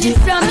learn it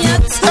from your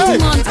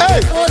 2 months.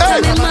 Oh, tell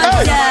me my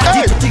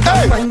dad. Do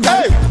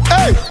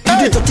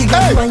the 30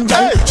 grand wine,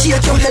 girl.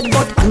 Shake your head,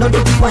 but I know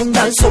dirty wine,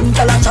 girl. Some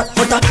girl a chat,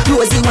 but a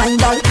rosy wine,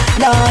 girl.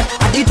 Lord,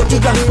 I did 30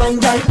 grand wine,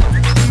 girl.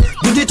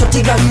 Do the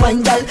 30 grand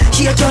wine, girl.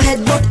 Shake your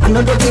head, but I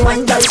know dirty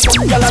wine, girl.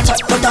 Some girl a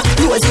chat, but a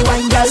rosy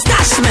wine, girl.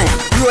 Stash man,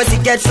 Rosie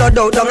get flood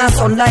out down a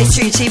Sunlight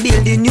Street. She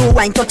build the new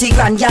wine, 30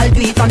 grand, girl.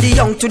 Do it from the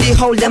young to the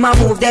old. Them a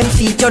move them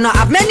feet. You know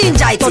have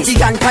meningitis. 30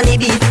 grand can it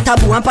beat.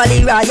 Taboo and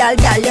Pally Royal,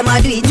 girl. Them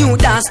a do it. New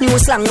dance, new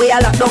slang, we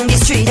a lock down the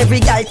street. Every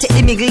girl take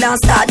the middle and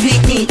start do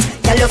it neat.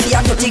 Girl, you feel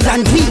 30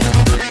 grand week.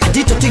 I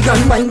did 30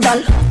 grand wine,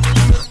 girl.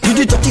 Do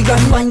the 30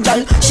 grand wine,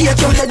 girl.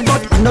 Shake your head, but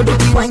I know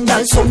dirty wine,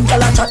 girl. Some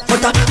girl a chat,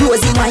 but a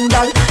rosy wine,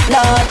 girl.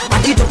 Lord, I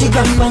did 30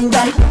 grand wine,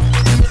 girl.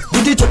 Do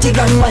the 30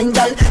 grand wine,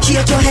 girl.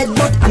 Shake your head,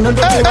 but I know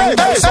dirty wine,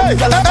 girl. Some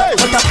girl a chat,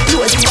 but a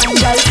rosy wine,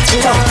 girl.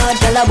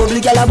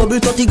 Lord, girl a bubble,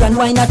 30 grand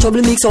wine a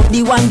trouble. Mix up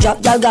the one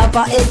drop, girl got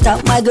a head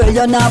tap. My girl,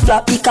 you not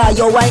flap because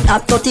your wine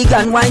up. 30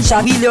 grand wine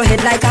shot, wheel your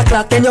head like a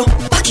clock. Then you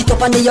pack it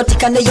up and then you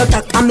tick and then you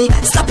tack. And me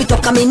slap it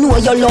up, and me know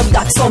you love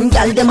that. Some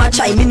girl them a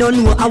try, me no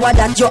know how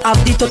that you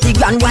have the 30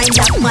 grand wine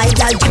that. My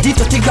girl, do the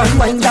 30 grand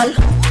wine, girl.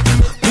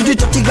 Do the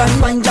 30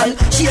 grand wine, girl.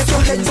 Shake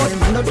your head, but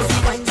I know dirty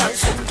wine, girl.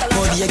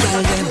 Oh, the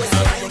girl them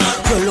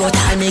roll out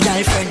all me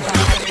girlfriend.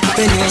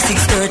 When you're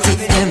 6:30,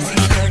 them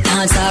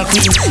dance all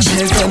queen,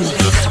 share them.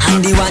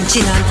 And the one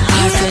chin and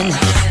her friend.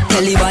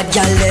 Tell you what,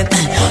 girl them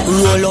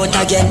roll out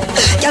again.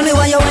 Tell me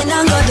why you wine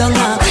and go down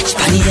now.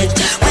 Span it,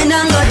 wine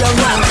and go down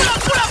now.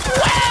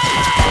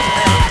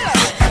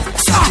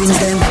 Twins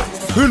them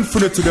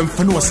Infinite to them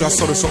for no say I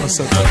saw the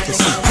something.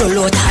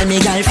 roll out all me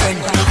girlfriend.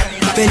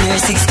 Entrepreneur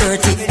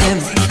 630 them.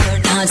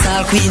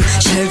 Dancehall queen,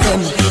 share them.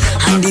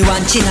 And the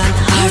one chin and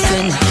our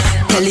friend.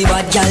 Tell you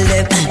what, girl,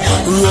 them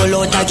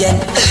roll out again.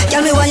 Tell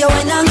me why you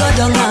when I go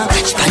down,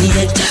 Spanish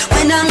it.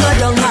 When I go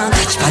down,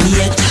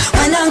 Spanish it.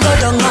 When I go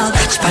down,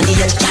 Spanish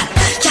it.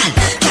 Gal,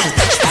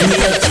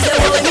 Spanish it. She say,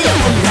 boy, me a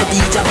come to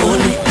teach a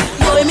holy.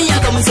 Boy, me a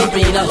come so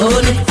bring a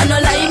holy. I no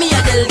lie, me a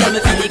tell them me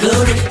feel the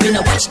glory. Me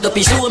no watch the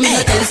show, me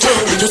a tell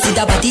story. You see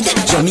that body that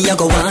you me a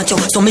go want you.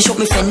 So me show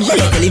me friend, let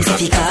tell him so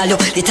fi call you.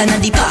 The time of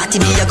the party,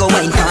 me a go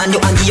wine pan you.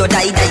 And give you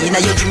die,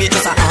 now you give me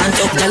just a hand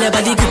up. Girl, your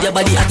body good, your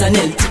body at an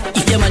end.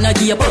 If your man a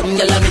give you pump,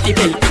 girl, I make it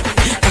belt.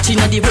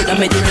 Catching on the road, I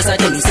make it just a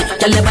tell me.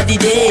 Girl, your body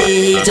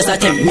day, just a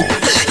tell me.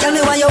 Tell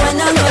me why you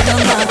when I go down,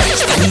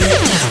 Spanish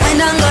it.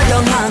 When I go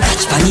down,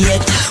 Spanish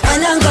it.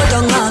 When I go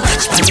down,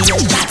 Spanish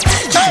it.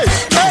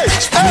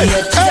 Spanish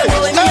it.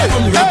 Boy, me a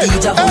come ready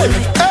to hold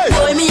me.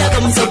 Boy, me a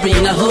come so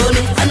bring a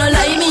holy. I no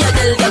lie, me a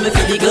tell them me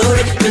feel the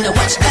glory. Me no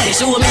watch that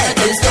show, me a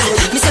tell story.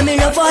 Me say me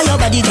love for your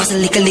body just a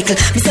little.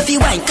 Me say fi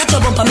wine, catch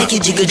your bumper, make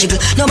it jiggle.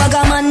 No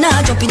maga man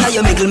nah jump inna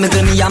your miggle. Me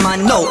a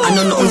man now, I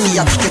know nothing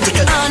fi a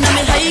tickle. And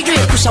me high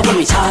grade push up when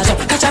me charge up.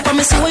 Catch up on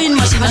me sewing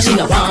machine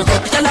a walk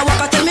up. Tell a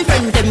walk, tell me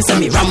friend them say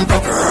me ramp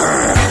up.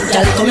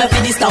 Tell come here fi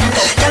this stamp up.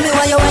 Tell me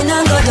why you when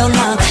I go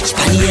down,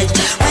 Spanish it.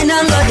 When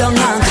I go down,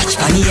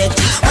 Spanish it.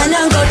 When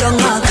I go down,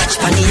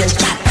 Spanish it.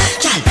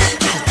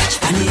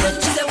 Spanish it.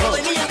 She say boy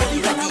me a go be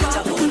ready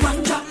to hold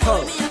one drop.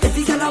 If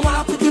you gonna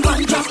walk with me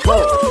one drop.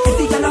 If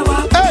you gonna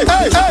walk. Hey.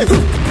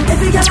 If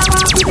you gonna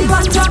walk with me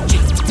one drop.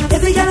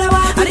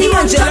 And the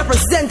angel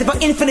representative for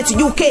Infinity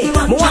UK.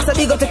 Me want to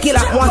big up the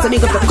killer, want to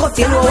big up the cut,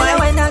 you know why?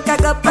 When I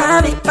cock up,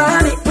 palm it,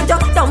 put your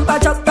thumb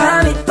patch up,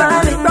 palm it,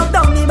 rub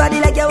down me body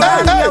like you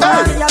want me,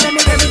 yeah, let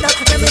me give it up.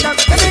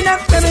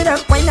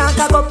 When I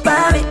cock up,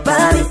 palm it,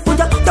 put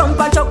your thumb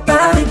patch up,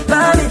 palm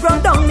it,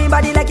 rub down me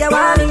body like you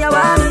want me,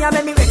 yeah,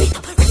 let me rip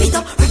it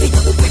up.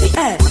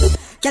 Hey.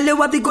 Girl, you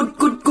have the good.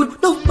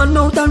 No man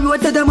out and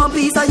road to them a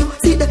piece of you.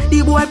 See the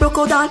boy broke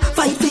out all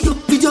fight for you.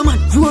 Video man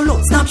roll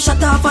out,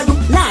 snapshot off for you.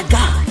 Nah,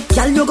 God.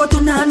 Girl, you go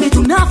to me to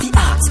naffy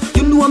ass.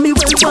 You know me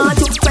well want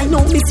you. Right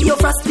now me see your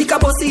frost stick a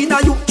bus in a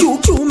you.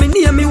 Chew me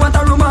near me want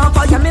a room off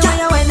for you. Me when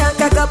you when I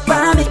cock up,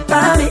 palm it.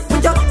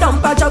 Put your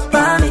thumb patch up,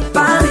 palm it.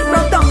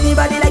 Rub down me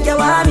body like you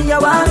want me.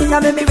 I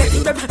make me ready.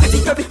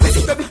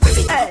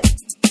 Hey.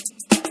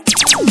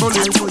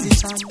 Bullet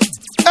position.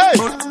 Hey.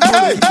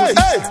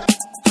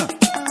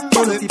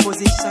 Bullet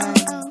position.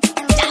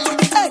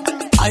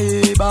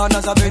 I born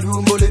as a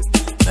bedroom bully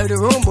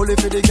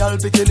for the girl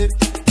bikini.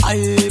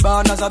 I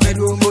born as a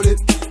bedroom bully,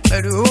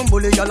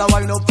 girl a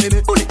wine up for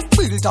me.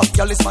 Built up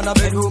girl is man a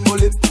bedroom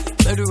bully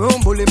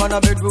man a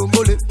bedroom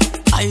bully.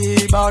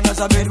 I born as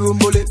a bedroom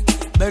bully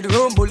for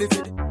the.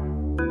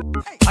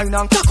 Wine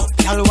and cock up,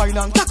 girl wine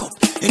and cock up.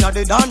 Inna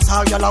the dance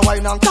hall, girl a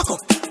wine and cock up.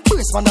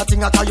 Brace man that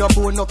thing at your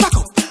bone no crack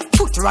up.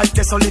 Foot right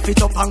there so lift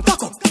it up and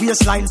cock up.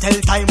 Waistline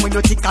tell time when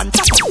you tick and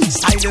tack up.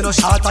 Style you no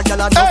short a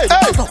girl a no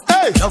cock up.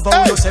 Love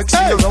how you sexy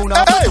you round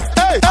and cock up.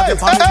 Have the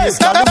fan face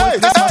girl you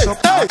want to smash up.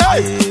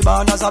 I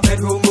born as a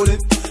bedroom bully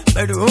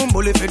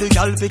for the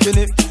girl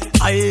bikini.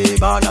 I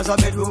born as a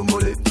bedroom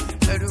bully,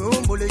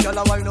 girl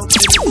a wine up for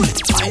the bully.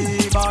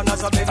 I born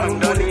as a bedroom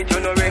bully. Underneath you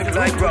no red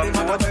like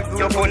Rambo.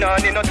 Your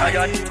punani no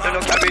tired, you no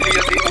carry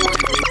lazy fool.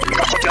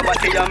 Cock up your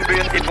body and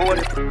brain the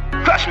bone.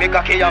 Crash me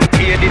cocky and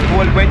pay the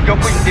toll when you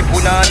quit the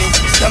punani.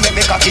 You make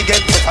me cocky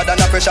get tougher than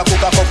a pressure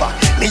cooker cover.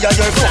 Me and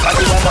your fucker,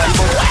 you are my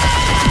boy.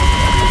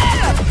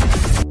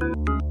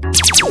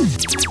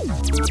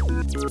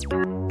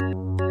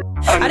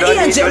 And the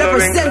angel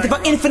representative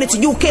for Infinity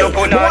UK. Me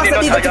want to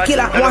big up the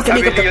killer, want to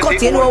big up the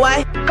cut, you know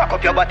why? Cock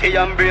up your body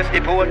and brace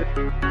the pole.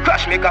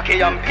 Crash me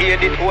cocky and pay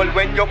the toll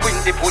when you quit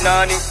the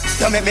punani.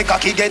 You make me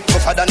cocky get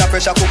tougher than a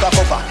pressure cooker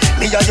cover.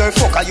 Me and your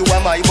fucker, you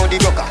are my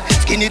body broker.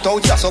 Skin it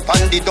out, just up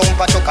on the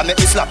dumper chucker. Make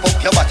me slap up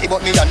your body,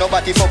 but me a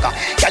nobody fucker.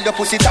 Girl, your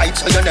pussy tight,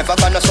 so you never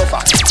gonna suffer.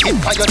 Hit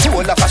on your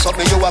toe like a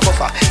something you a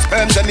buffer.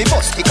 Sperms when me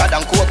bust thicker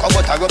than cocoa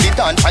butter. Rub it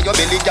on your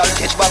belly, girl,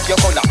 catch back your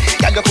collar.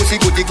 Girl, your pussy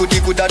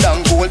gooder than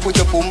gold. Put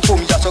your pum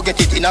just so get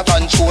it in a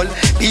control.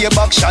 Be a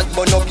back shot,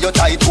 burn up your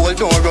tight hole.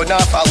 Don't run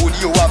off a hood,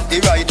 you have the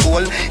right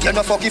hole. You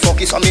no fucky,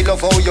 so me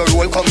love how you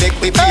roll. Come make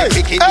me play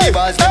cricket, me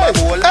balls never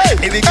roll.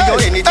 Me will give you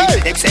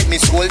anything except me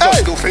soul.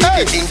 Just do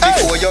freaky things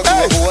before you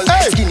grow old.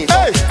 Skin it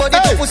up, but the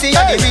pussy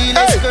are the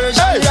realest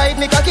version. Ride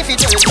me cocky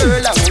fit your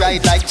curl and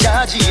ride like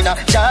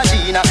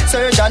Georgina.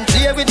 Surgeon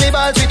play with me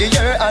balls with the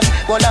year and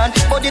hold on.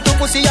 But the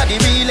pussy are the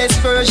realest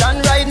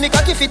version. Ride me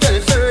cocky fit your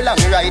curl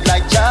and ride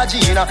like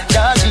Georgina.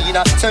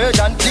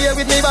 Surgeon play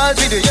with me balls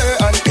with the year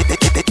and.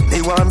 They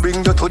want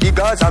bring you to the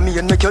Gaza, me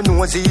and make you know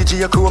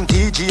ZG, Chrome,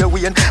 TG,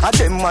 Wayne. A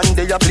them man,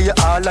 they a play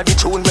all of the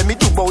tune. When me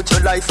do about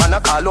your life and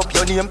I call up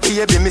your name.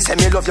 Baby, me say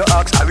me love your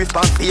ox, I rip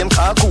and fame.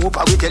 Car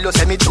Cooper, we tell you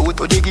say me true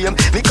to the game.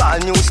 Me call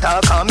new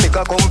star, can't make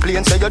a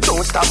complaint. Say you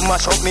don't stop,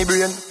 mash up me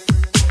brain.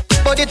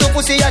 Body to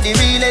pussy are the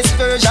realest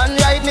version.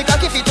 Ride me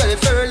cocky fit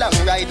 12 furlong.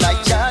 Ride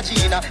like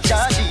Georgina.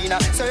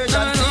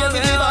 Surgeon, play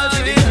with me balls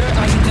with the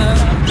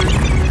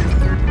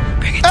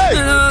Hey.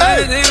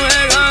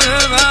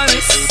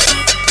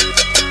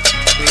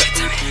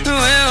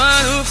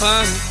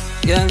 on me,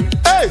 yeah.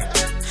 Hey,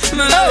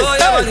 me love how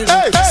your body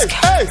look.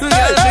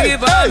 Girl, bring it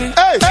on me.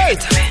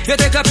 You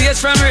take a page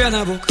from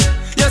Rihanna book.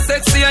 You're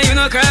sexy and you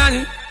no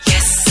cranny.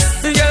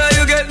 Yes. Girl,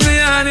 you get me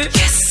on it.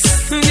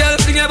 Yes. Girl,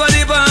 bring your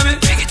body on me.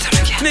 Bring it to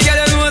me, girl. Me girl,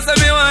 you know so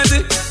me want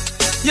it.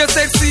 You're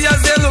sexy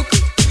as they look.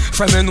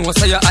 From your nose,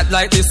 so you act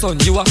like the sun.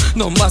 You are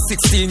number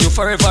 16, you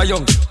forever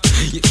young.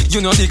 You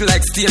know big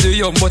like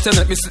stadium, but you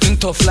not me sitting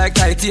tough like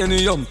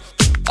titanium.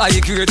 I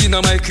grade in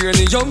my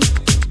cranium.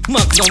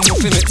 Magnum, you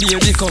fi make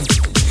baby come.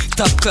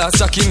 Top class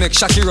Jackie make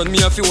Shaki run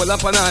me a few all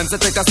up on hands. I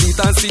take a seat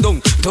and sit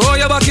down. Throw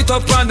your back it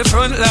up on the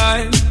front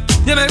line.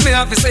 You make me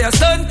happy say a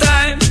stunt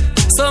time.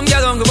 Some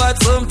girl on the bad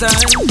sometime,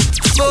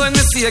 but when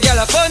me see a girl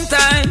a fun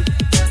time,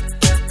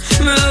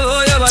 me love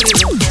how your body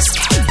look.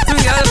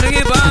 Girl, bring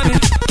it on me.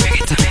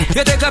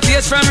 You take a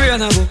page from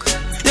Rihanna book.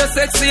 You're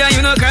sexy and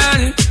you no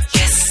cranny.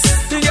 Yes.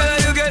 Girl,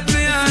 you get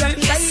me on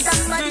it. Girl,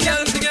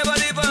 bring your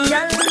body on me.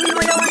 Girl, you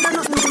know you want to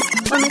know.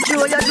 When me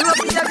show you drop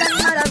it, you can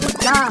mad a good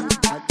job.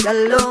 Girl,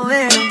 no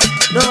bueno.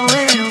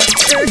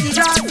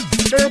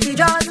 Dirty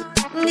jaws.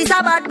 This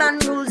a bad man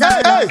rules.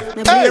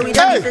 Me play with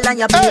the people and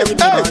you play with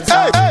the balls.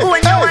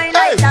 When you wine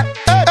like that,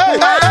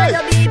 why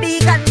your baby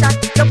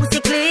contact? Your pussy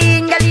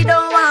clean, girl, you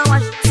don't want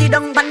wash. Sit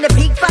down on the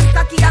big fat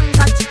cocky and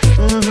catch.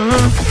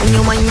 When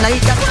you wine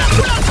like that,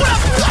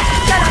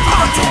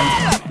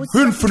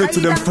 Infinite to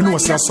them for no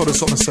say I saw the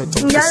something set up.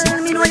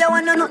 girl, me know you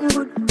want nothing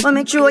good, but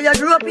make sure you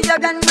drop it, you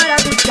can mad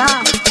a good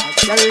job.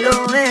 Girl, no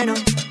bueno.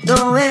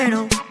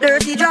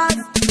 Dirty jaws.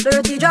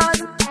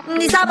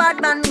 This a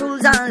bad man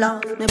rules and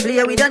laws. Me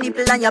play with the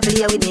nipple and you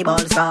play with me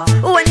balls.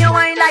 When you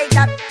wine like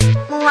that,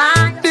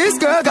 why? This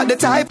girl got the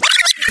type.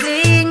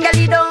 Clean, girl,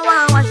 you don't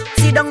want wash.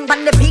 Sit down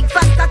on the big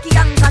fat cocky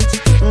and catch.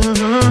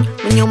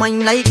 When you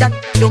wine like that,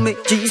 you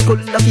make cheese cold,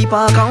 the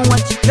people can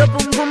watch. Your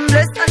boom boom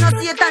blessed and a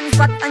Satan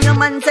spot, and your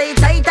man say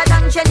tighter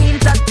than chenille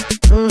flat.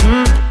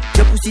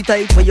 Your pussy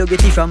tight where you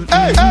get it from.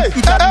 It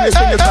happens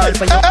when you call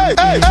for your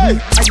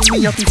I give me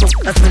your people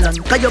as Milan.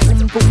 Cause your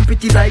boom boom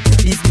pretty like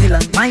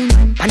Disneyland. Mine,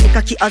 and the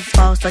cocky as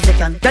fast as you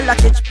can. Girl a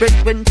catch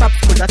breath when pops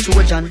full of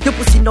Trojan. Your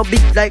pussy no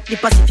big like the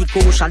Pacific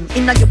Ocean.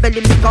 Inna your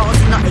belly me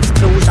cause in a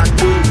explosion.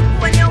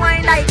 When you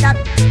wine like that,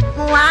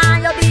 why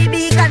your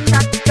baby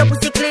contact? Your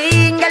pussy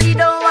clean, girl you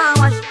don't want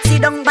wash.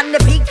 Sit down on the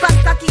big fat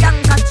cocky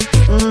and catch.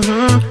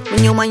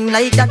 When you wine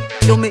like that,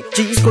 you make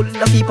cheese cold,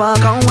 the people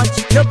can watch.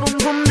 Your boom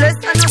boom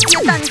blessed and a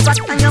Satan spot,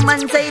 and your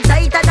man say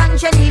tighter than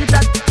chenille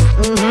flat.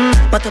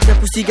 Pat up your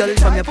pussy girl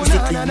from your pussy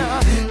clean.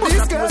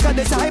 This girl got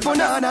the type of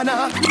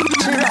na.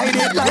 She ride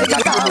it like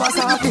a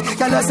Kawasaki.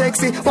 Girl you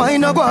sexy, why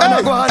no go on?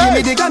 Give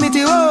me the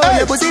gravity, oh,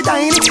 your pussy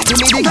tiny. Give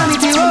me the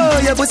gravity,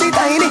 oh, your pussy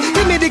tiny.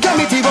 Give me the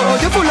gravity,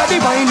 oh, you full of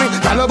divine.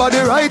 Tell about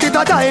the right it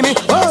a timing.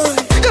 Oh,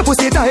 your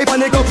pussy type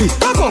and a copy.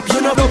 Cock up,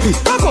 you no dopey.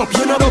 Cock up,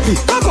 you no dopey.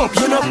 Cock up,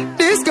 you no.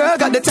 This girl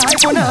got the type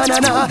of na.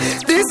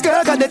 This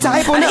girl got the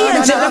type of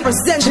na.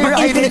 She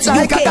ride it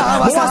like a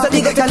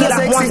Kawasaki. Girl you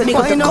sexy,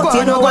 why no go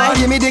on?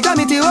 Give me the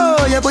gravity,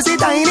 oh, your pussy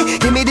tiny.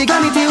 Give me the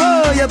gravity,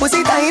 oh, your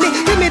pussy tiny.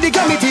 Give me the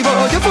gravity,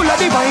 oh, you full of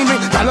divine.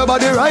 Tell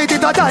about the right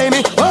it a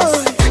timing.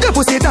 Oh, your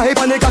pussy type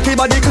and the cocky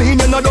body clean,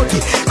 you no dirty.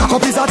 Cock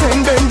up is a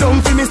 10, bend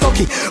down for me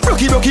stocky.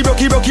 Rocky.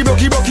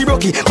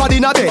 Body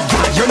not dead,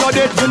 you no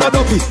dead, you no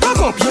dopey. Cock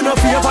up, you no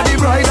fear for the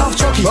bride of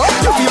Chucky.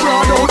 You feel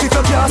broad out if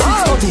you can't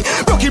 630.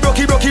 Rocky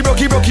body.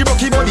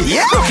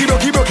 Rocky.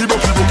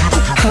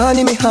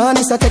 Honey, me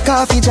honey, so take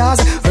off your jaws.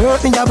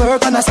 Hurt me a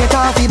work and I set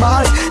off your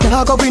balls.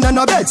 Now go in on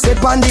no bed, sit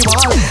on the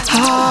wall.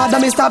 Hard,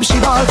 me stop, she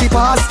ball fi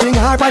pass. Bring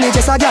her pan it,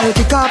 just a girl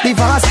kick off the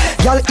vase.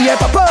 Girl ear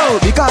pop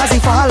because he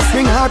falls.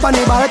 Bring her pan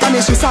the balcony,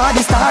 she saw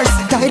the stars.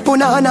 Tight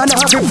punana,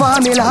 grip for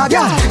me lad.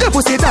 Yeah, your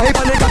pussy tight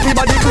and the cocky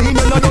body clean,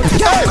 you know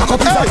dirty. Cock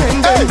up is a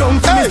 10, bend down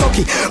for me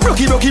stocky.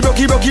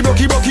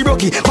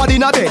 Rocky. Body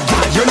not dead,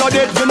 you no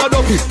dead, you no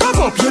dopey. Cock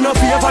up, you no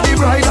fear for the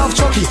bride of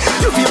Chucky.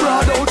 You feel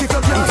broad out if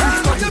you can't.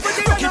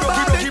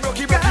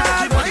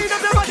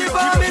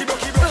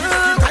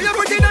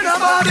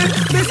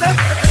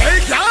 Hey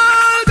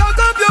girl, cock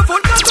up your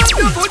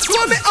foot,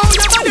 show me how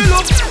your body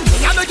look.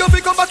 I make you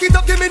pick up, back it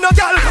up, give me no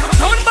girl.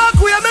 Turn back,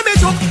 we are me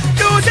jump.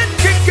 Use it,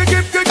 kick me.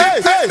 Use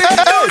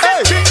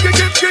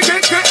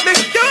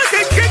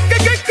it, kick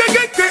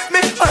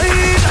me.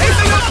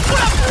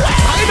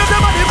 I know the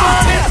body for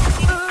me.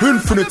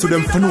 Infinite to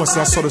them for no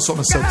say I saw the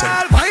something set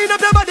up. Wind up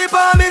the body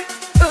for me.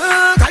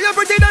 Cause you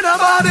pretty than a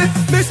Barbie.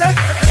 Me say,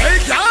 hey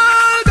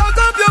girl, cock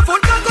up your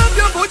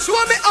foot,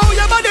 show me how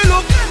your body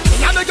look.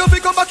 I make you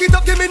pick up, back it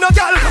up, give me no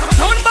girl.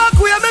 Turn back,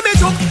 we are me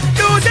jump.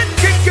 Use it,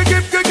 kick me.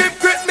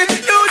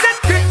 Use it,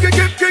 kick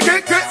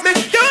me.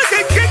 Use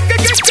it, kick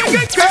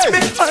me.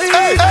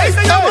 I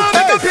say you want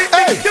me to pick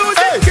me.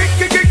 Use it, kick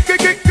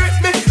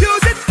me.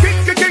 Use it, kick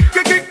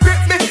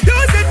me.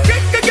 Use it,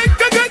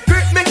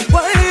 kick me.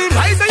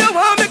 Why say you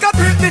want me to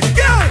pick me?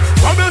 Girl,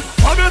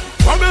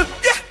 wobble,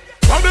 yeah.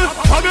 Wobble,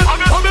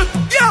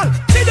 girl.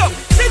 Sit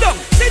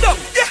down,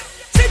 yeah.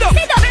 Sit down.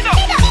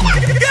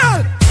 Girl,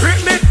 grip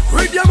me,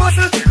 grip your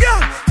muscle,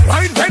 girl.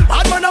 Wine when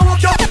bad man a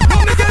walk you. No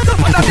me get up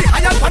under the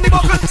iron on the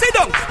buckle. Sit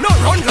down, no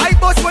run like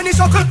boss when he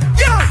suckle.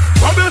 Girl,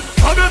 wobble,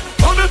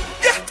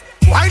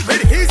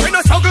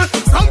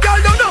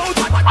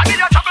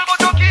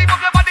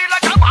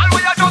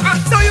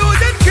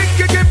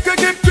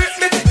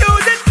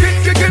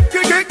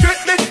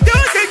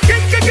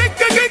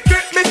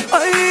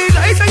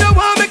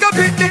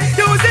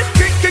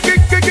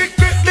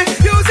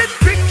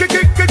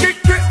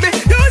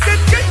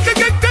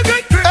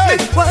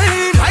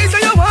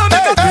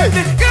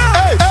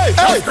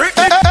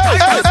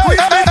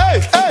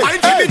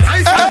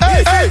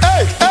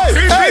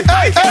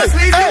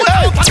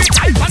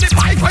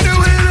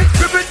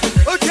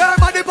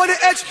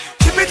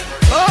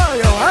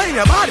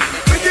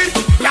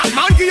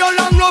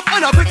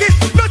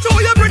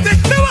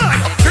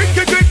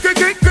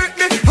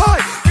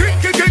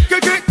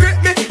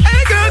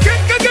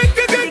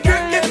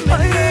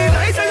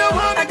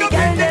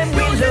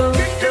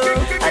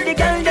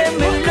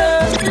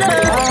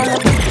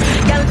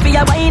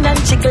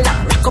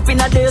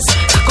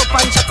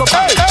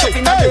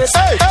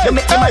 You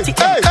make them a tick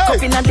them cock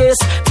up in a this.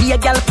 Be a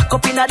gal pack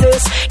up in a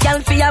this. Gal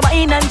for your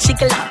wine and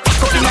chickle.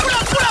 Pack up in a.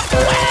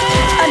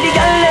 And the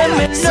gal them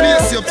in love.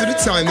 Slaves up to the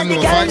time, them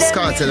know Vibes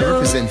Cartel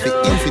represent for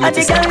infinity. And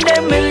the gal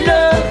them in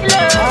love.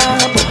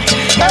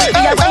 Gal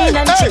for your wine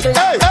and chickle.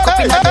 Pack up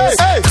in a this.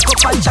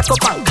 Cock up and jack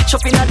up and catch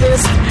up in a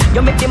this.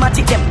 You make them a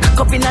tick them cock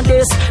up in a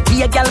this.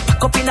 Be a gal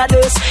pack up in a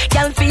this.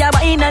 Gal for your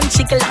wine and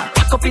chickle.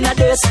 Pack up in a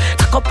this.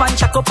 Cock up and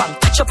jack up and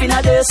catch up in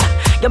a this.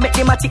 You make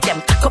them a tick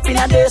them cock up in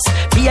a this.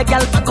 Be a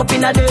gal pack up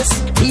in a this.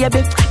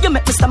 Baby, you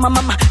make me stammer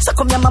mama. So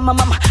come your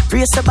mama.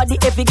 Brace your body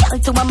every gal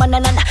to mama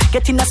nanana.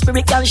 Get in a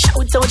spirit gal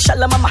shout out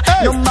shala mama.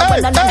 Number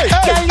one nanana.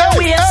 Gal your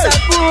waist are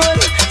cool.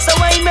 So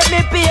why make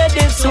me pay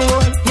this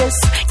soul? Yes,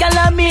 gal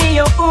I'm me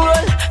your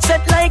own.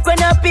 Set like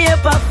when a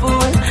paper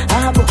fool.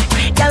 Ah boy,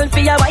 gal for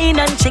your wine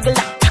and jiggle.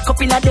 Cock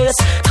up in a this.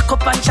 Cock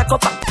up and jack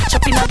up and catch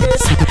up in a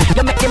this.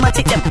 You make them a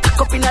tick them.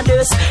 Cock up in a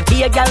this.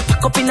 Be a gal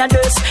cock up in a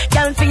this.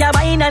 Gal for your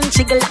wine and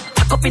jiggle.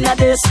 Cock up in a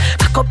this.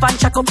 Cock up and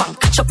jack up and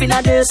catch up in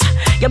a this.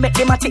 You make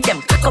them a tick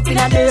them. Cock up in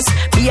a this.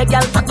 Be a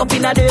gal cock up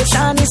in a this.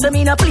 Shani say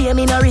me no play,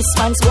 me no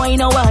response. Boy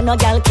no want no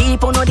gal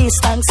keep on no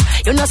distance.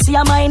 You no see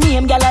my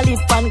name, gal a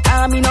live pan.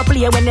 Cause me no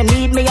play when they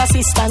need me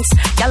assistance.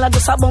 Gal a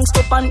just a bounce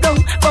up and down,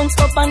 bounce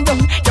up and down.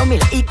 You me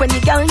like when the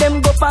gal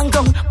them go and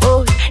come.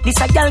 Boy,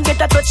 this a gal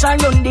get a touch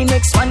and run. The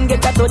next one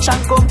get a touch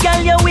and come.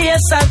 Gal your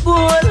waist a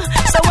goal,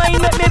 so why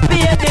make me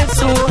pay them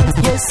soul?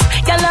 Yes,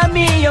 gal a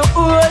me your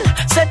old.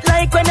 Set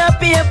like when a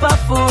paper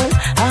full.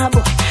 Ah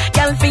boy,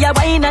 gal for your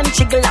wine and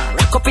jiggle.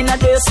 Rock up in a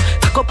this,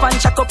 cock up and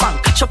jack up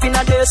and catch up in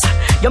a this.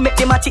 You make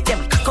them a tick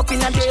them, cock up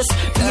in a this.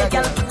 Be a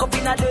gal cock up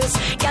in a this.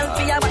 Gal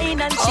for your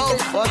wine and jiggle.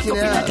 Cock up in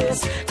a this,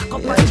 cock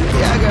up and jack up.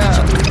 Yeah,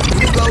 girl,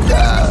 you go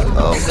girl.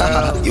 Oh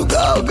girl, you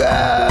go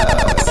girl.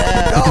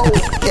 Go,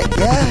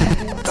 yeah,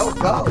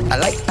 go. I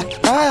like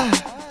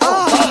that.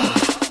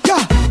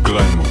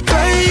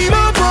 Climb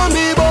up on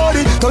me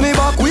body, turn me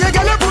back, we a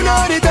gal up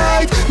on it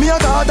tight. Me a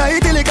thought I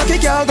hit it like a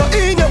kick, I go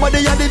in your body,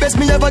 you're the best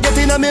me ever get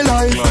in a me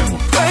life.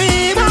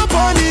 Climb up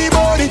on the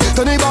body,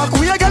 turn me back,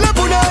 we a gal up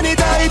on it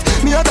tight.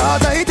 Me a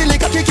thought I hit it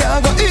like a kick, I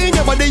go in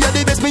your body, you're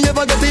the best me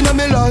ever get in a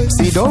me life.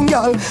 See down,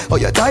 gal, oh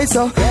you tight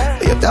so,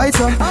 oh you tight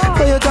so,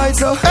 oh you tight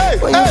so.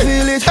 When you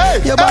feel it,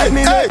 you bite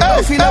me neck.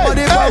 I feel your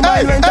body for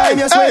mine when time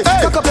you sweat.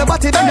 Cock up your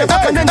body, then you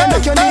cock and then you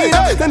knock your knee.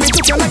 Let me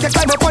took you like you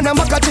climb up on a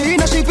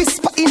macadina. She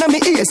whisper in my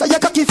ear, so you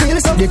cocky feel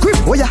so. The grip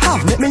what you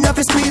have, let me have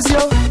to squeeze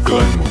you.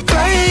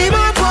 Climb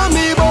up on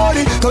me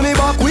body, turn me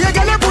back, we a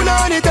gal up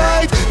on it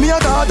tight. Me a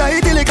thought I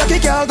hit it like a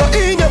kick, I go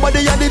in your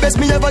body, you're the best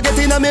me ever get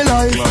in a me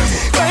life.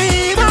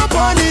 Climb up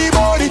on the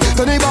body,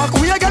 turn me back,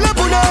 we a gal up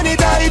on it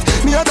tight.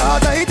 Me a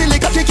thought I hit it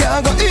like a kick,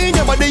 I go in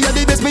your body, you're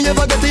the best me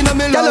ever get in a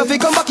me life. Girl, if you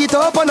come back it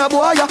up on a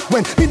boy,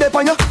 when me dip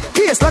on your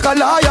case like a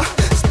liar.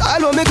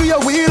 Style will make you a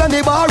wheel and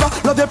the bar.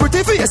 Love your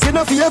pretty face, you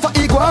no fear for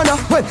iguana.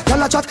 When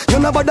y'all a chat, you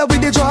no bother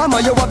with the drama.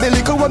 You have the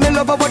little one, me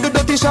love about the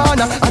dirty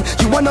shana. And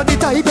you are not the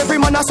type, every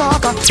man a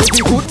soccer.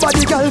 Every good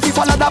body girl, fi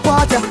follow the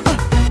party.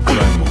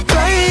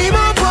 Climb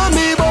up on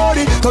me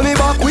body, turn me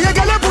back, we a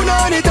gal up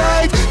on it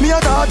tight. Me a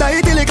thought I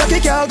hit it like a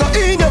kick, I go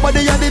in your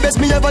body, you're the best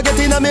me ever get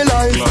in a me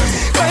life.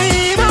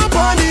 Climb up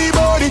on the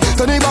body,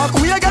 turn me back,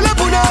 we a gal up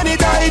on it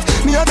tight.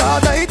 Me a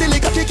thought I hit it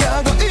like a kick,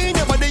 I go in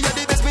your body, you're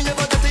the best me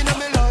ever get in a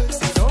me life.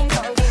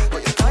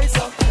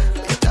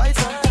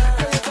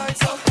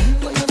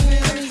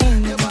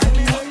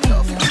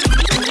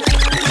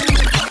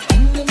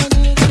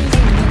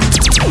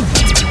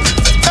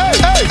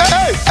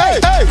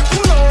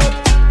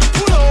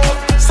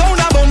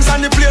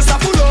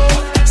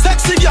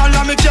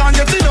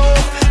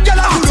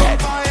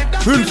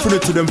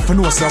 Infinite to them for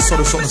no say I saw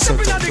the something set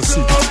up. You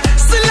see.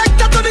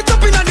 Selector to the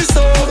top in the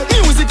stove.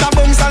 Music a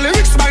bounce and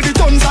lyrics by the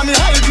tons and me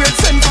high grade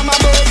sent from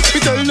above. We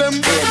tell them.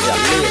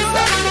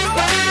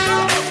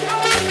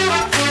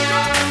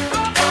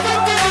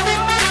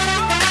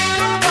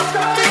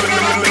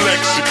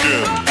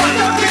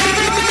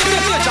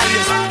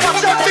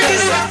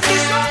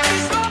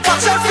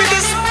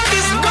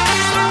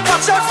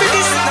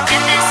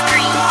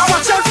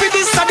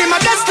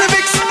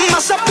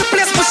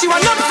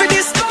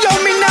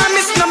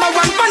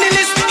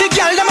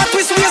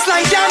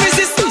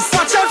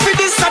 Watch out for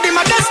this, I did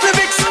my best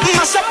lyrics.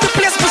 Mash up the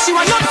place, but she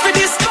want not for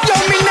this. Yo,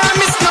 me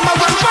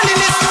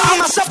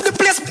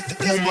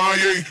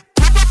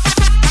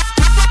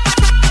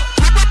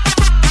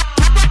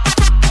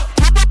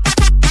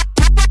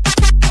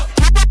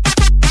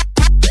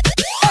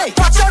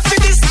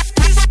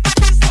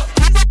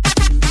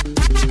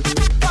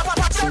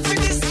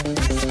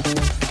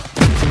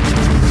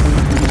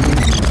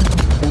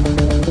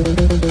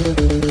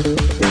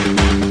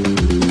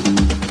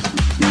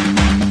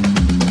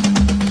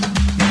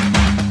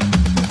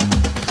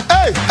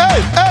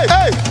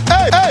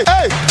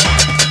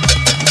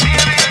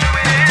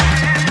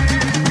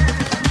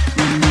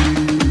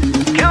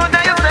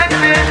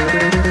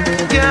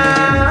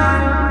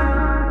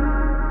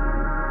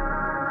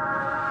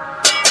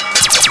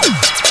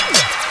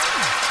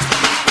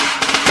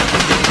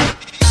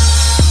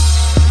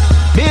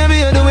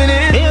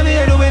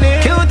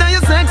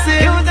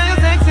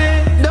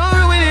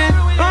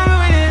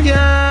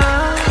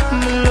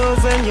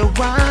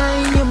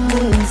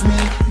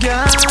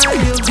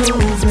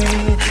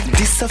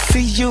for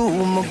you,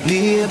 my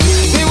baby.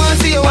 Me want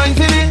see you wine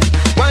for me.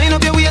 Wine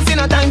up your waist in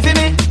a time for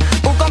me.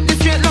 Hook up the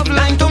straight love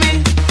line to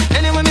me.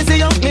 Anyway me see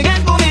you, me get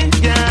for me.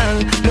 Girl,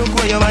 look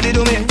what your body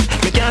do me.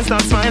 Me can't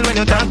stop smile when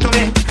you talk to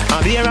me.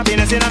 I'll be a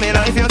happiness in my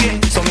life you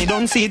get. So me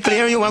don't see it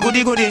clear, you a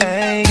goodie goodie.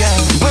 Hey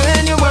girl,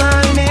 when you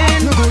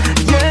whining,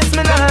 yes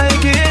me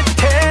like it.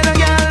 Tell a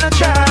girl to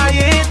try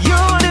it.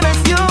 You're the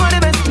best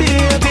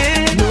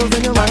baby. Love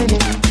when you whining,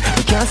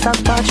 you can't stop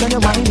touch when you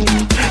whining.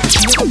 You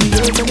can be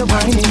here when you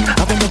whining.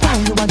 And when you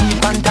whine you a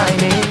deep and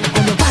tiny.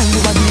 When you whine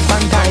you a deep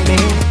and tiny.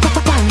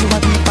 Whine you a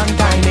deep and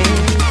tiny.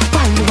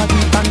 Whine you a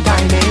deep and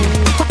tiny.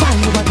 Whine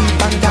you a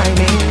deep and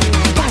tiny.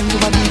 Whine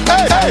you a deep and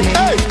tiny.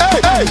 Whine you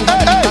a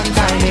deep and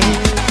tiny.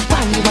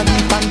 Whine you a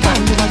deep and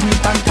tiny. You a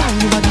deep and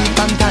tiny. You a deep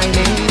and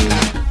tiny.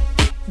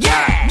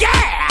 Yeah.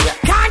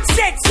 Can't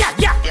sit,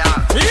 yeah.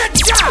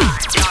 Let's go.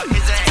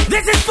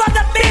 This is for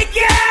the big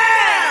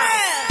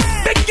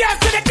girls. Big girls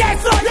to the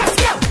dance floor. Let's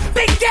go.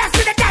 Big girls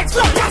to the dance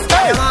floor. Let's go.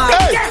 Big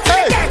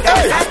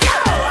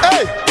girls to the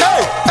dance floor. Let's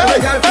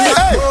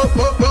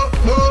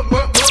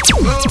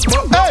go.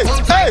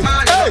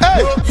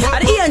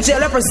 And the angel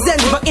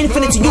representing for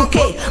Infinity UK.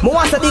 Mo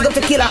wants to big up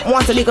the killer,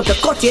 wants to big up the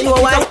cut. You know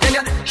why?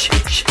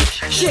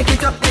 Shake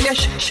it up, then you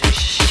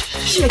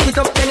shake it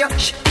up, then you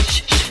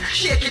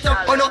shake it up.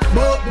 Oh no,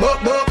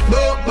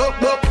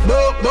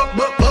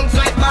 bounce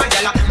like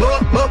Mandela.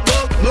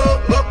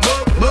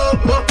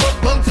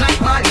 Bounce like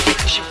Mandela.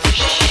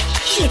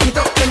 Shake it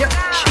up, then you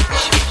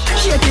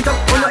shake it up.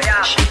 Oh no,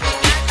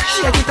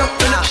 shake it up,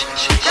 then you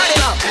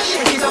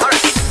shake it up.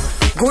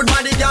 Good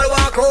body, girl,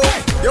 walk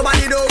out. Your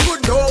body do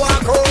good, don't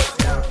walk out.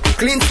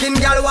 Clean skin,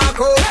 girl, walk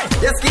out.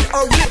 Your skin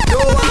out,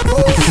 don't walk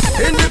out.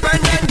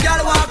 Independent,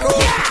 girl, walk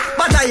out.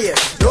 But I hear,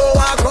 don't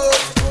walk out.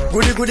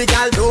 Goody,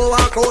 girl, don't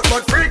walk out.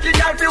 But freaky,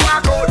 girl, fi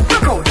walk out.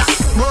 Look out that.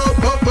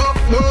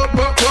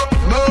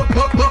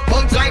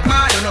 Bounce like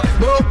man, you know.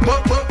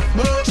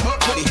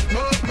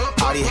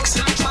 RDX.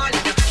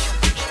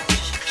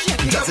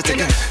 That's it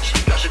again.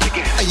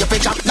 You fi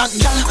drop that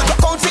girl.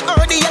 Rock out fi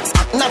RDX,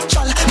 act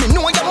natural. Me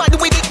know you're mad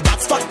with it,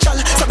 that's factual.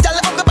 So girl,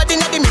 have the body in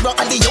the mirror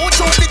and the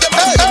YouTube with the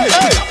body.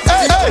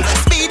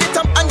 Speed it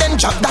up and then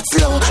drop that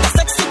slow. The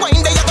sexy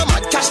wine, they have a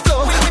mad cash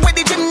flow. With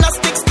the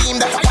gymnastics team,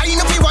 that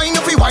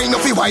wine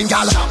up, wine,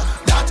 girl. Drop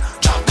that,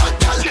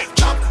 girl.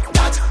 Drop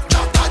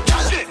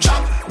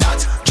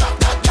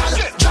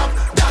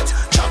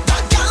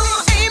that,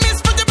 girl. Hey,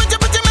 miss, pretty,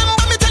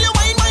 remember me tell you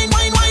wine.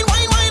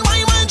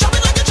 Drop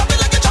it like it. Drop it.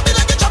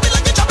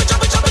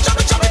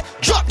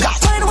 Drop that.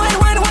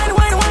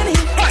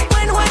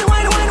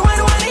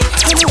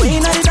 Anyway,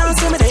 now the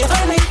dance, me they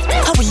find me.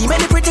 How we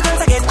many pretty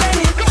girls I get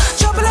ready.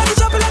 Drop it like it.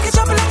 Drop it.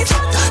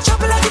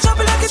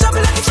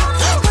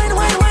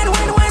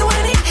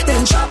 Wine.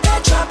 Then drop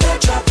that, girl.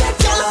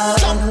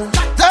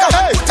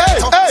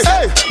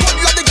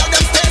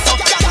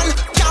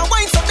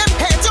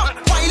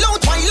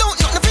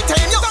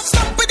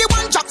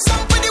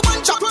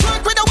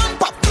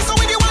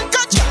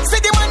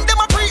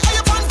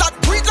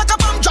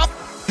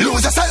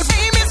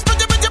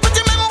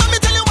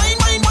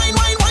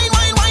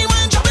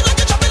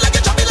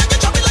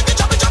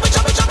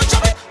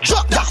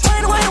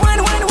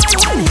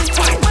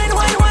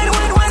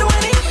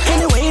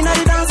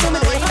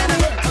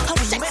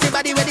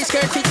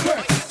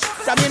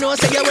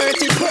 Say you're worth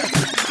it.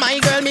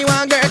 My girl, me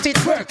want girt it.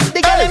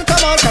 The girl them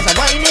come out cause a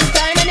whining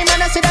time. Any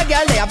man I see the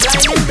girl, they are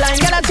blind.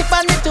 Girl a tip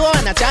on the toe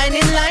and a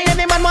shining line.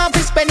 Every man want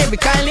to spend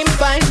every kind him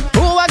fine.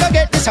 Who I go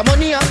get this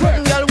money up?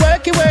 Girl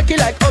work it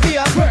like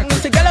Obia.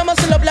 The girl I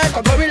muscle up like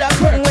a gorilla.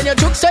 When you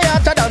juke so you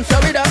hotter than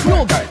Florida.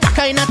 No girl, that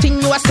kind of thing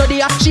you a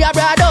study. She a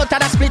broad out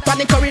and a split on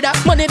the corridor.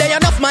 Money they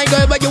enough my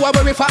girl, but you a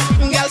worry for.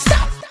 Girl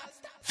stop.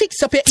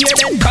 Fix up your ear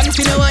then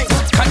continue wine,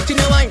 girl,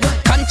 continue wine,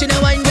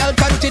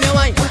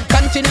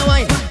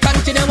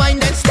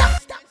 then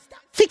stop.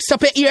 Fix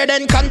up your ear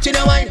then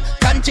continue wine,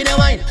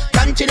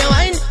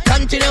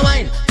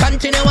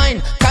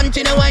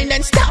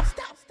 then stop.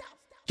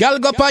 Girl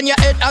go on your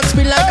head and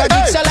spin like a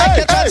jigsaw, like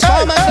your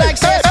transformers, like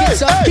say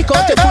skits up. Kick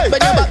out your foot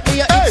when your back to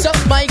your hips up.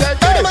 My girl,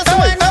 you the must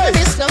wine when you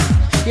miss up.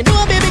 You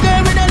know baby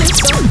girl with a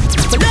lips up.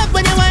 But love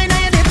when you wine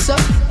and your dips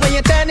up. When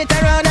you turn it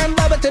around and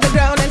bubble to the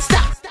ground and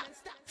stop.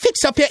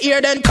 Fix up your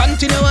ear then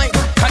continue wine,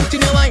 girl,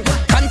 continue wine.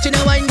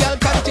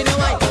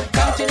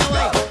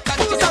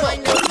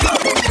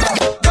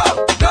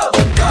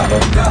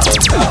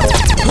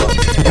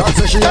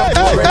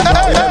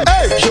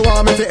 She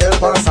want me to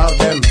help her solve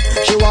them.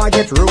 She want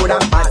get rude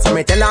and bad, so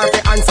me tell her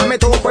to answer me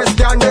 2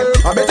 questions.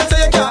 I better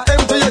say you can't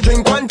empty your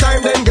drink one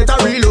time, then get a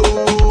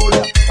reload.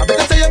 I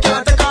better say you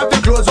can't take off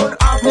your clothes, run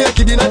half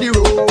naked in the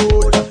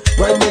road.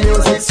 When the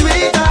music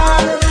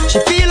sweeter, she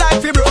feel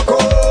like she broke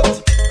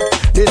out.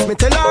 This me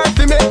tell her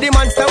to make the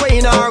monster way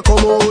in her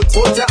come out.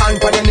 Put your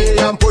hand on your knee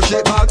and push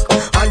it back.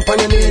 Hand on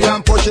your knee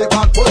and push it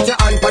back. Put your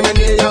hand on your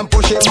knee and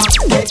push it back.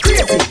 Get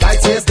crazy, like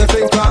say the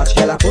thing crash.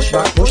 Girl, I push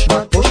back.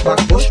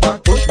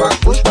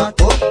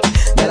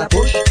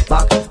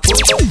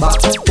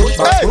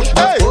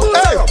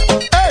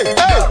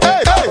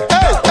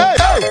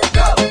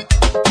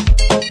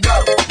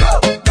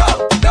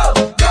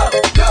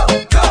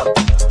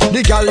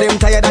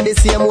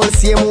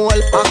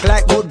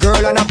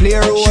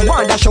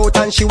 want to shout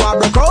and she want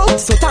broke out.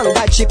 So thank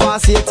God she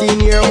pass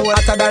 18-year-old.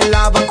 Hotter than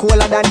lava,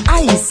 colder than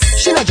ice.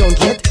 She not drunk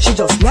yet, she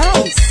just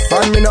nice.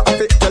 And me not have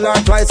to tell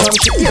her twice when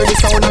she hear the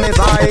sound of my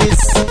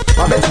voice.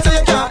 I bet you say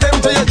you can't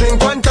empty your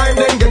drink one time,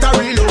 then get a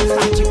reload.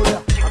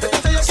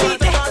 See,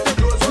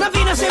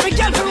 Navina say we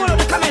can't roll out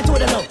the comment to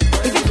the love.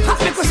 If it's hot,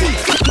 we proceed.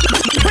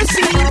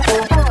 Proceed.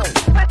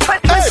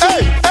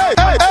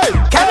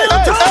 Camel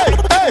toe.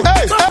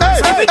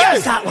 Every girl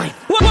start wine.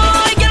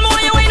 Why, girl,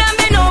 more you wine and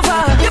bend over.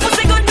 You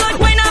pussy good,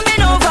 wine and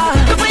bend over.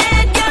 Look for your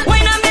head, girl,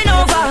 wine and bend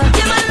over.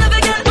 You man love a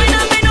girl, wine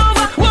and bend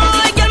over.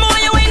 Why, girl, more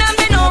you wine and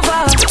bend over.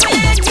 Look for your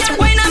head, girl,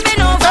 wine and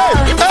bend over.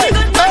 You pussy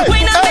good,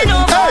 wine and bend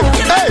over.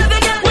 You man love a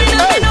girl, wine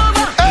and bend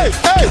over.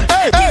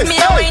 Give me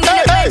a wine in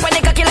the climb, when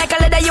they cocky like a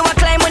ladder, you a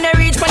climb when they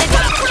reach, when they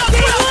top.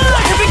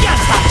 Every girl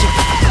start to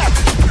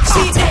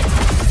see that.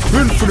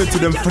 Infinite to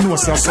them for no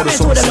sense of the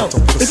song set up.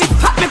 If it's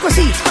hot, make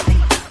proceed.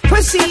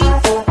 Proceed.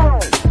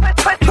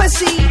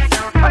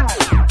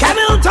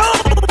 Camel toe.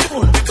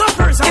 Go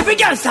first. Every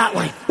girl start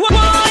wine.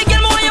 Why,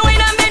 girl, more you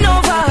wine and bend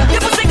over. You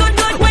pussy good,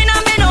 wine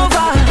and bend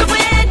over. Look for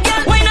your head,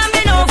 girl, wine and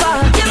bend over.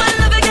 You man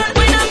love a girl,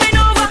 wine and bend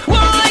over.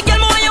 Why, girl,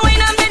 more you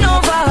wine and bend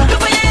over. Look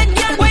for your head,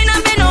 girl, wine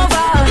and bend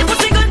over. You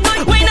pussy good,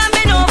 wine and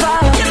bend over.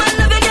 You man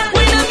love a girl,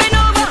 wine and bend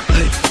over.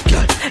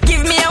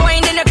 Give me a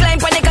wine in the climb,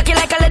 when they cocky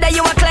like a ladder,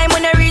 you a climb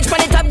when they reach,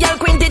 when the top girl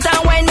quint it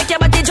and wine, make your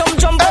body jump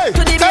up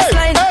to the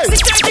baseline.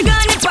 6:30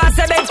 gone, it past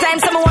the bedtime,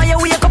 some want you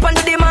wake up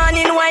under the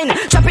morning wine.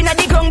 Chopping at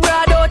the ground,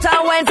 broad out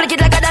and wine, flick it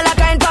like a dollar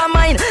kind for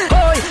mine.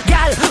 Oh,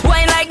 gal,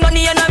 wine like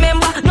money you no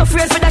member. No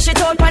phrase for that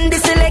shit out on the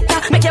selector.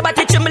 Make your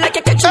body tremble like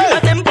you catch me no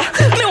temper.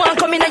 Me want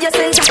come in at your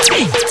center.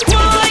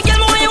 Why, gal,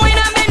 more you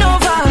wine and bend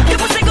over. You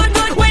pussy good,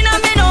 wine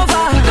and bend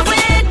over. Look for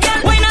your head, gal,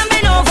 wine and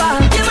bend over.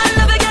 You man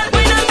love a gal,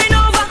 wine and bend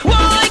over.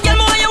 Why, gal,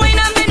 more you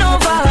wine and bend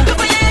over. Look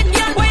for your head,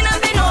 gal, wine and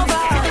bend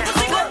over.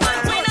 Pussy good,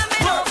 wine and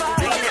bend over.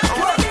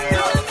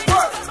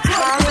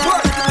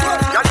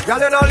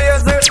 Girl, you no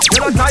lazy,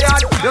 you no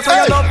tired. You say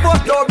you love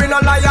fuck, you be no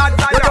liar.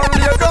 You don't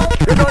lay down,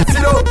 you don't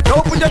sit down.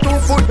 Don't put your 2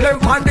 foot them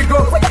on the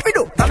ground. What you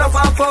do? Turn up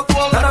and fuck,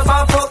 turn up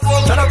and fuck,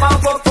 turn up and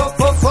fuck, fuck,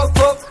 fuck, fuck,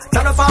 fuck.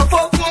 Turn up and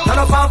fuck, turn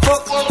up and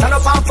fuck, turn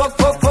up and fuck,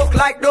 fuck, fuck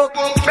like dog.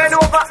 Bend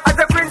over as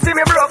a queen, see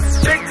me broke.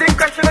 Big thing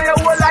crashing on your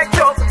wall like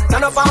dog.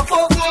 Turn up and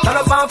fuck, turn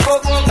up and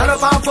fuck, turn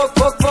up and fuck,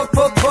 fuck, fuck,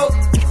 fuck, fuck.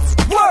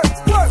 Work,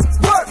 work,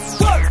 work,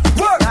 work,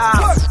 work, work,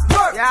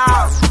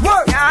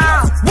 work,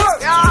 work,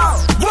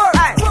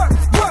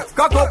 work.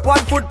 Cock up 1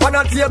 foot on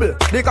a table.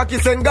 The cocky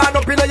send gone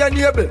up in your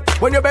navel.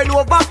 When you bend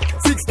over,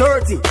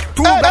 6:30.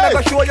 2 better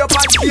go show your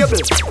pants cable.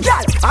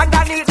 Yeah,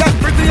 underneath them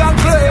pretty and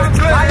clean.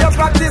 And you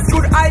practice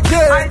good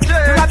hygiene.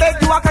 You a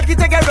beg you a cocky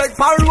take a red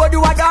power road,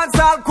 you a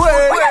dancehall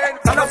queen.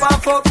 Turn up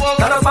and fuck,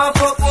 turn up and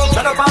fuck,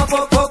 turn up and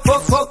fuck, fuck,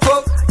 fuck, fuck,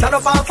 fuck. Turn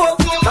up and fuck,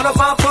 turn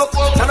up and fuck,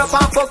 turn up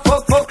and fuck,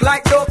 fuck, fuck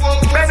like dog.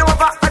 Bend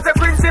over as a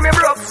queen, see me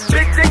broke.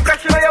 Big thing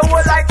crashing on your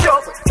wall like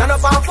dog. Turn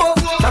up and fuck,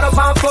 turn up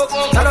and fuck,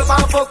 turn up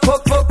and fuck,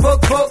 fuck, fuck,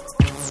 fuck, fuck.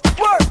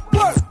 Work,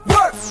 work,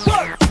 work,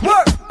 work,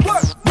 work,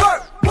 work,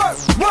 work,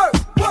 work, work, work,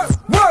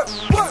 work,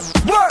 work,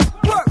 work,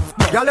 work.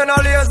 Girl, you no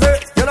lazy,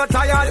 you no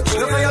tired. You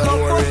say you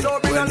love fuck, don't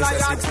be no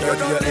liar. You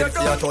don't lay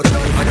down.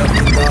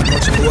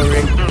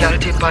 Girl,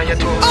 tip on your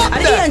toe.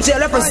 And the angel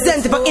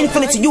representative for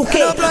Infinity UK.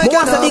 I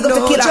want to big up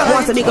the killer, I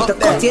want to big up the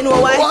cut. You know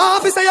why?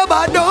 What if say you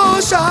bad,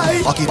 don't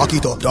shy. Back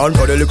it up. Down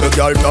for the little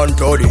girl, down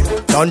to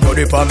the. Down to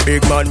the from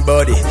big man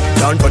body.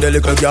 Down for the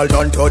little girl,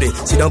 down to the.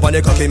 Sit down on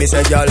the cocky, me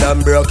say girl,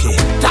 I'm broky.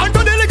 Down to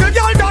the little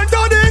girl, down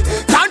to the.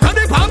 Down to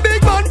the from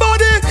big man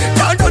body.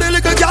 Down to the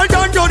little girl,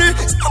 down to the.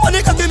 Sit down on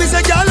the cocky, me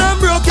say girl, I'm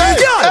broky.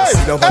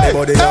 Sit down on the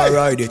body, I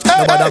ride it.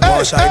 Nobody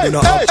go shy, do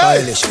not act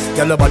childish.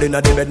 Girl, nobody in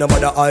the bed,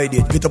 nobody hide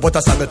it. Get up with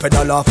a saddle,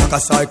 pedal off like a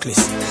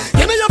cyclist.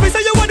 Give me love, me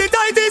say you want the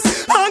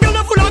tightest. I'm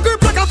gonna full of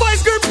grip like a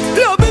vice grip.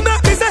 Love me,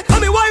 make me say,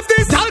 I'm me wife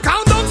this. I'll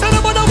count down, say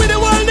nobody with the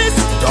wellness.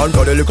 Down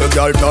to the little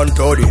girl, down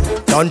to the.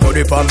 Down to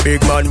the from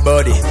big man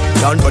body.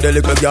 Down to the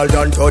little girl,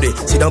 down to the.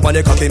 Sit down on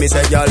the cocky, me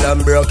say girl, I'm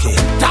broky.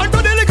 Down to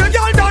the little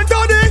girl, down to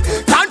the.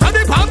 Down to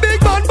the from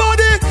big man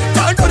body.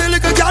 Down to the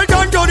little girl,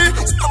 down to the.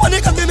 Sit down on the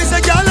cocky, me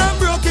say girl, I'm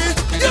broky.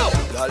 Yo!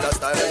 Girl, that's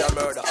style of a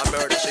murder.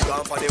 She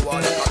gone for the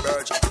wall like a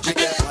virgin. She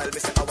get wild, me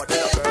say I want to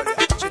love her.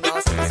 She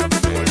not say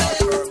something like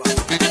Burma.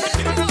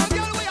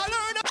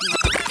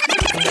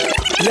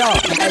 Yo,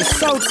 hey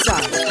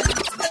Southside.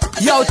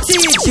 Yo,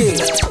 TJ.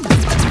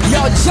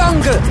 Yo,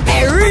 Jungle.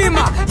 Hey,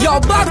 Rima. Yo,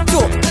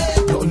 Bakto.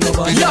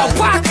 Yo,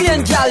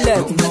 Parkland, gal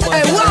them.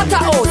 Hey,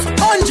 Waterhouse.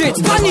 100,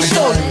 Spanish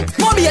Town.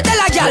 Mommy, you tell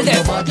a gal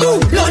them. No,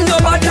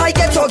 nobody like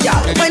ghetto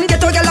gal. When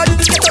ghetto gal,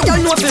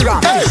 no fi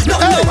ram. No,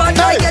 nobody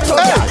like ghetto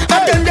gal.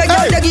 And them the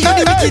gal, they give you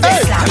the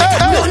wickedest slam.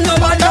 No,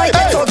 nobody like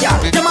ghetto gal.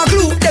 Them a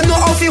glue, them know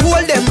how fi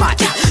hold them mad.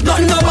 No,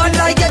 nobody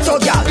like ghetto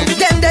gal.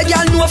 Them the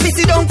gal know fi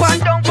sit down pan.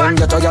 One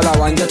ghetto gal,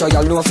 one ghetto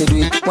gal know fi do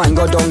it. One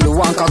go down the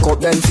one cock up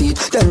them feet.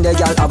 Them the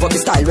gal have up the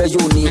style where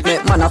you need.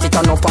 Make man a fit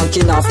and up and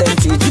kin off them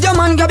feet. Your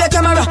man grab your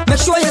camera,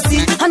 make sure you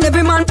see. And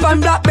every man pan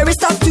Blackberry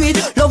stop tweet.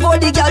 Love all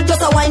the gal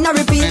just a wine and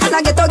repeat. And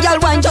I ghetto gal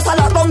wine just a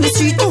lot down the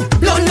street.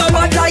 No,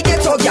 nobody like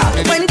ghetto gal.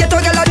 When ghetto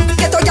gal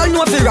Ghetto girl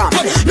no fi ram.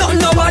 Nothing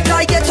no bad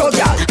like ghetto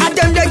girl. And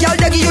them the girl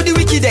they give you the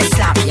wickedest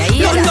slap.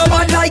 Nothing no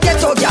bad like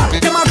ghetto girl.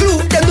 Them a glue,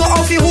 them know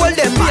how fi hold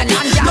them man.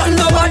 Nothing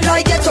no bad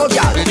like ghetto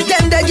girl.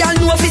 Them the girl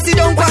know fi sit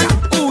down pan.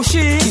 Oh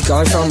shit. Kick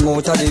her from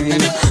out of the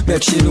ring.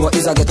 Make she know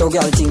it's a ghetto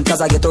girl thing.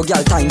 Cause a ghetto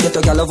girl time.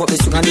 Ghetto girl love up the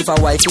swing and if a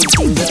wife is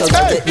thing. Ghetto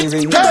girl get the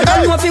ring. Ghetto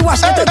girl know fi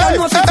wash. Ghetto girl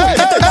know fi cook.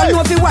 Ghetto girl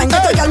know fi wine.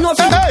 Ghetto girl know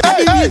fi at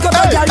the wheel.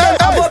 Ghetto girl them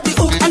above the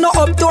hook. And no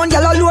uptown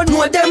girl alone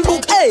know them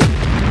book. Hey.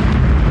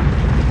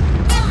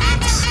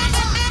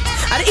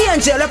 And the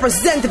angel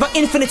representative of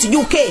Infinity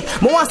UK.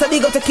 I want to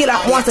big up the killer,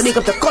 I want to big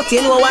up the cut.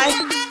 You know why?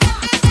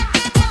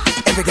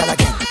 Every girl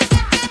again.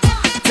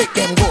 Take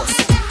them ghosts.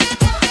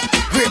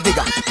 Grave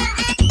digger.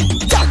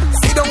 Yeah.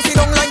 Sit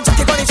down like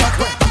Jackie Bunny Jack.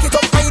 Back it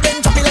up high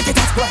then drop it like it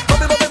has.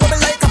 Bubble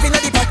like coffee in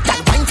the pot. Girl,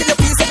 wine till your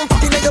piece of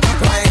popping in your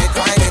back.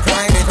 Ride it.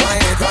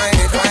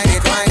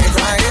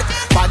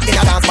 Bad in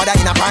a dance, bad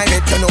in a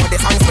private. You know the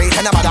song straight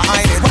and a bad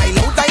hide it. Wild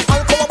out like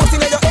alcohol was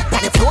in your head.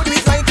 And if you do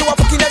it like you are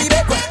fucking in the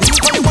bed. You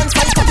come one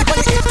side, put it on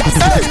the edge.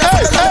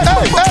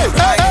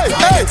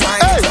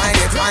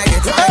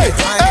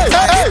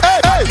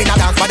 In a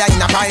dance, bad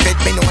in a private.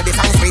 Me know the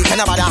song straight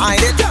and a bad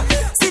hide it.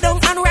 Sit down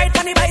and ride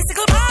on the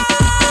bicycle bar.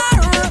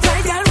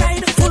 Ride, girl,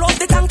 ride. Pull up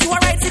the tank to a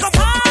right, sit up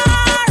far.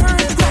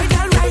 Ride,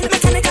 girl, ride.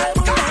 Mechanical.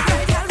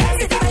 Ride, girl, ride.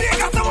 Sit down,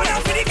 take up someone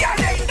else for the girl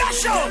in that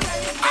show.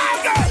 I'm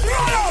girl,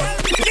 roll out.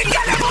 The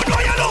girl them out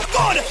know you look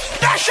good.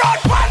 That shot,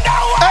 one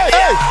down, one.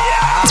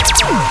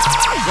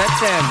 Get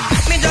them.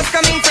 Me just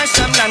coming fresh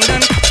from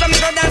London. So me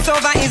go dance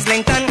over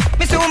Islington.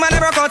 Me see woman I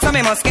broke out, so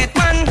me must get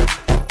one.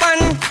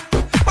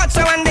 Watch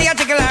her one day I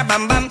jiggle her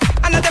bam bam.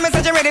 And I tell me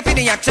say she ready for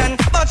the action.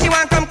 But she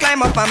want come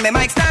climb up on me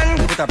mic stand.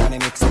 Put up on the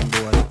mixing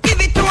board.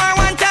 Give it to her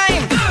one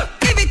time.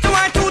 Give it to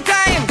her two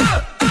times.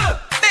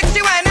 Make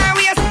she whine her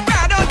waist.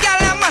 Proud out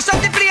girl and mash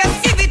up the place.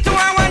 Give it to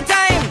her one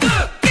time.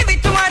 Give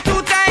it to her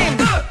two times.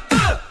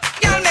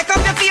 Girl make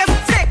up your face.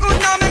 Say good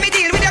now make me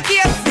deal with your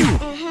case.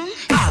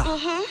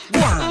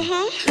 One.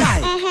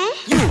 Like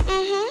you.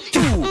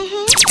 Two.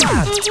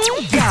 Bad.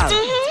 Girl.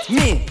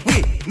 Me. We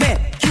make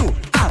you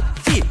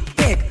happy.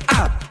 Take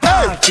up.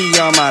 Party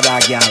your mother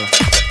girl.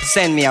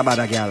 Send me a bad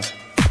girl.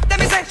 Let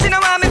me say she no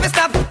want me to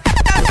stop.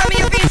 That's how me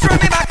you feel through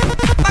me back.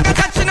 Back a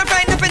touch she no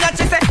find the that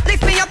she say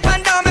lift me up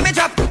and down me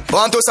drop.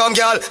 Want to some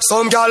girl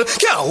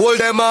can't hold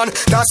them man.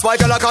 That's why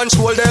girl I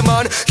control them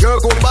man. Your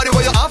good body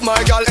where you have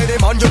my girl. Any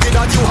man you get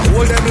that you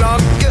hold them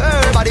long.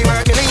 Your body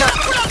work me like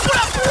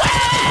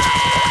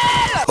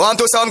Want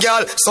to some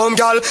girl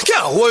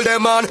can't hold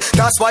them man.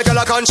 That's why girl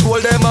I control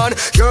them man.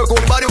 Your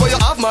good body where you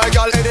have my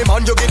girl. Any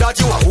man you get that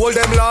you hold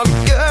them long.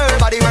 Your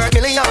body worth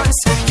millions.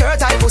 Your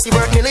tight pussy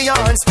worth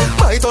millions.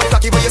 My top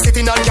cocky where you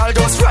sitting and girl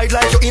just ride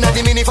like you in a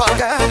the minivan.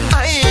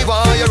 I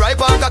want you right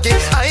on cocky.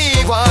 I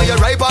want you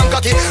right on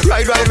cocky.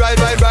 Ride on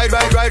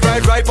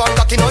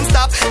cocky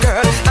non-stop.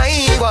 Girl,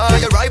 I want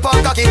you right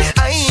on cocky.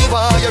 I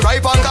want you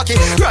right on cocky.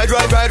 Ride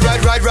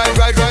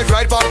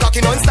on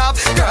cocky non-stop.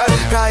 Girl,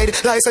 ride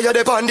like so you're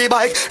on the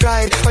bike.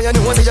 Ride, when you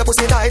know say your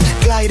pussy tight.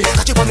 Glide,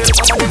 catch you on the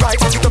left and the right.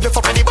 Catch you up your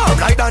fuck and the bomb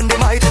like on the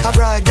mic. I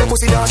bride, your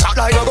pussy not shot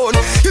like no gun.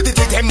 You did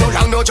it them no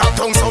long, no drop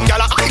tongue. Some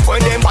gyal a hype when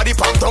them body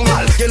pop tongue.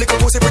 Your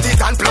little pussy pretty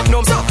and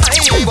platinum. So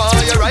I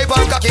want you right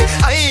on cocky.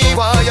 I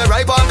want you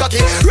right on cocky.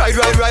 Ride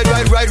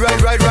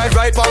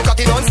on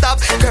cocky non-stop.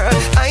 Girl,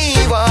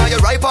 I want you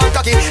right on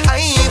cocky.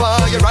 I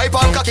want you right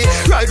on cocky.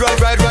 Ride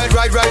on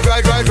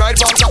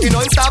cocky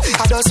non-stop.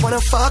 I just wanna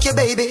fuck you,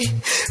 baby.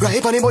 Right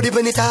on the body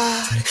when it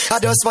hard. I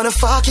just wanna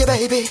fuck you,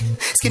 baby.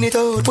 Skin it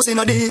out, pussy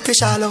no deep,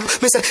 shallow.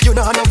 Me say you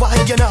know no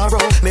wide, you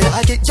narrow. Me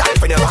like it, y'all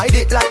when you ride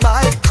it like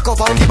bike. Cock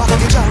up on the back of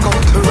the Django,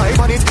 right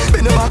on it.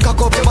 Bend the back, cock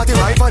up your body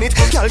right on it.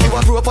 Girl, you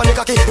a rope on the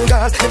cocky,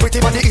 girl. The pretty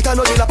body it a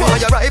no chill up.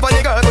 You right on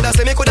the girl, coulda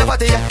say me coulda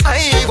party.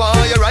 I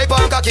want you right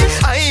on cocky.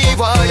 I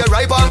want you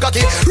right on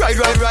cocky. Right.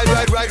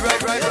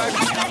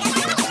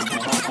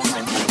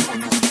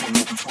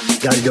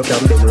 Girl, you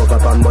can bend over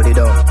and body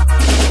down.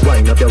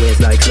 Wind up your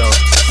waist like slow.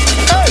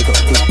 Pick up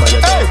quick by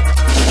your toe.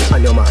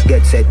 And your mark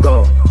get set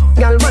go.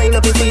 Girl, wind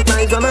up your feet,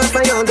 my drum off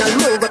for you. Girl,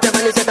 move up your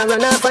body, set and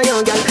run off for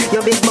you. Girl,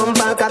 your big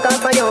bumper cock off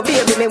for you.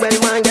 Baby, me well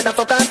want get a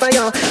fuck off for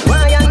you.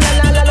 Why and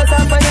girl, all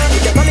off for you.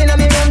 If you come in on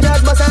me room,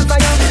 just bust off for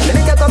you. Me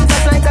make you come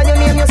fast like a you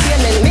name your skin.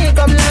 Then me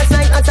come last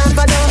like a song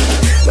for you.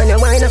 When you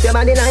wind up your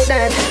body like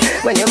that,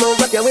 when you move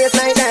up your waist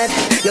like that,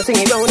 you swing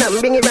it round and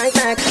bring it right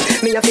back.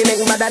 Me have to make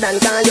better than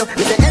call you.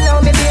 Me say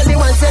hello, me baby,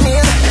 what's your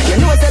name?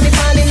 You know say me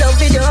fall in love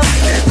with you.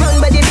 Run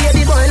by the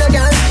baby boy, no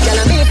girl. Girl,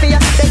 I'm here for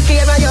you, take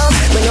care of you.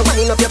 When you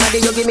wind up your body,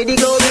 you give me the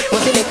glory.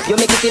 What's in it? You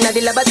make it in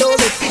the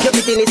laboratory. Your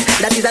prettiness,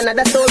 that is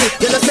another story.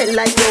 You don't smell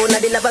like you in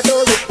the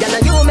laboratory. Girl,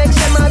 you make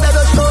some other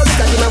story.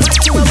 Cause you might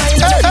watch you a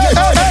wind up.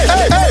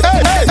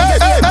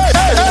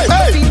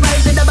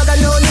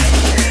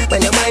 When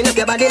you wind up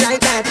your body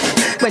like that,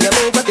 when you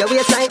move up your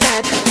waist like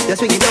that, you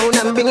swing it down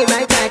and bring it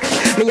right back.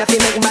 Me have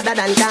to make better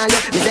than call you.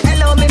 Me say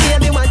hello, me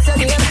baby, what's your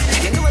name?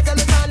 You know what I'm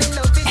falling in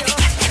love with you.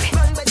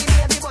 Run by the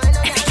baby boy,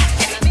 no girl.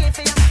 And I'm here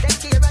for you,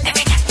 take care of you.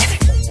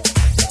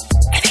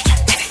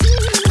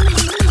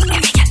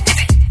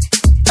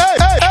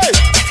 Hey!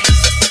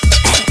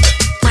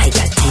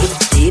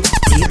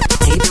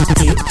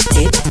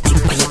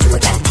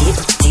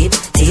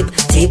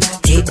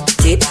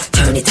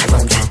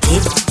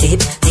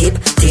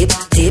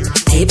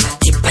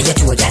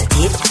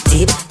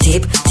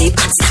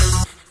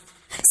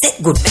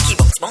 good. Make it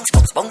bounce, bounce,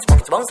 bounce,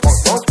 bounce, bounce, bounce,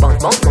 bounce, bounce,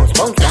 bounce, bounce, bounce,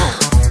 bounce, down.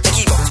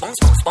 Make it bounce, bounce,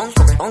 bounce,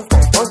 bounce, bounce,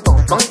 bounce, bounce,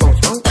 bounce, bounce, bounce,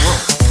 bounce, bounce, down.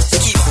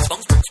 Make it bounce,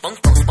 bounce, bounce,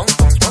 bounce, bounce,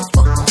 bounce, bounce, bounce,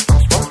 bounce,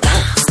 bounce, bounce, down.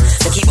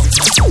 Make it bounce,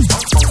 bounce, bounce,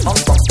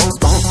 bounce, bounce,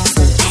 bounce,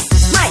 bounce.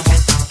 My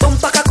God, bump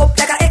back a cup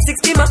like a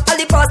X6 man. All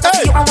the past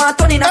see you and want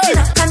turn in a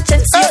sinner.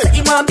 Conscience, you say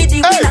you want be the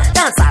winner.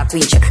 Dance our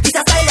queen, this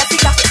a style of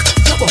figure.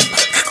 Your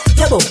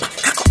bump,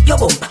 your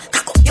bump,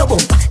 your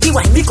bump. The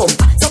wine we come,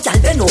 so y'all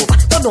bend over,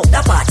 turn up the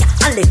party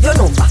and let your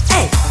number.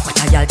 Hey, what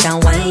a y'all can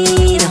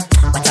wine,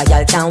 what a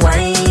y'all can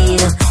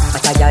wine,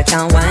 what a y'all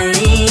can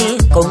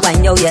wine. Come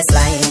wine your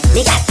waistline,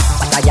 nigga.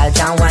 What a y'all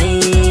can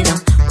wine,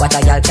 what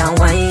a y'all can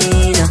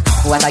wine,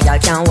 what a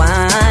y'all can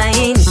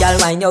wine. Y'all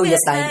wine your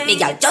waistline,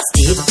 nigga. Just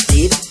tip,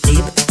 tip,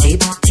 tip, tip,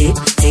 tip,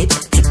 tip,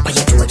 tip. By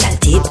your toe, y'all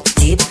tip,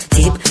 tip,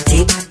 tip,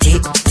 tip, tip,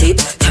 tip.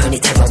 Turn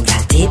it around,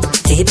 y'all tip,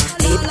 tip,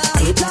 tip,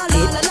 tip,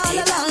 tip.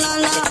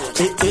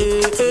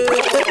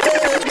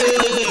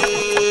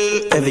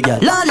 Every girl,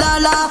 la la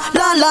la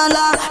la la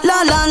la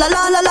la la la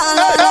la la la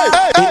la.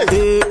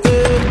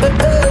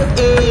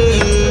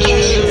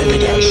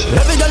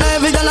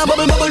 Every girl a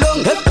bubble bubble down.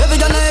 Every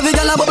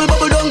girl a bubble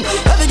bubble down.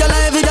 Every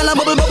girl a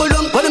bubble bubble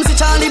down. When them see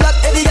Charlie Black,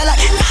 every girl a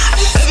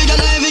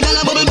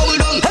bubble bubble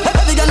down.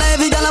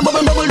 Every girl a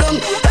bubble bubble down.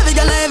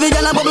 Every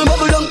girl a bubble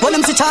bubble down. When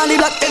them see Charlie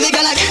Black, every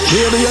girl a.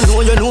 Baby, you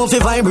know if you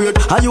vibrate,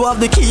 and you have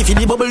the key for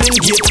the bubbling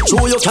gate.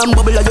 Show you can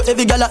bubble, and you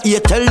every girl a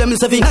 8. Tell them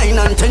it's every 9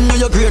 and 10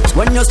 you're great.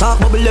 When you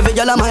start bubble, every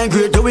girl a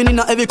migrate. You win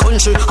in every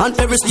country and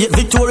every state.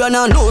 Victoria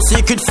now no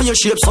secret for your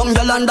shape. Some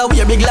girl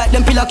underwear big like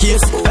them pillar case.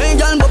 Hey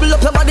girl, bubble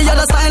up your body,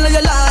 other style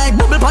you like.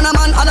 Bubble pan a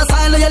man, other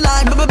style you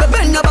like.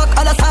 Bend your back,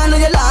 other style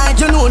you like.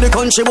 You know the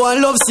country boy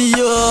love see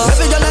you.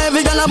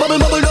 Every girl a bubble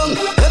bubble down.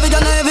 Every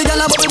girl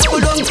a bubble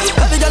bubble down.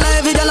 Every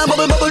girl a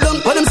bubble bubble down.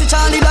 When them see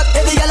Charlie Black,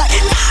 every girl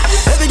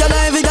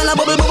a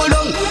bubble bubble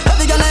down.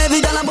 Every girl a bubble bubble down.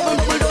 Every girl a bubble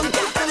bubble down.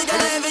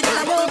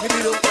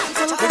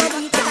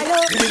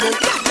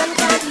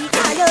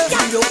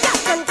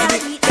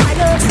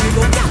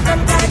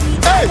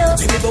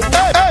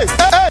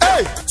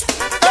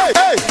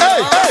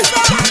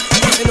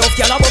 Enough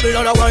gyal a bubble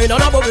and a wine and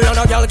a bubble and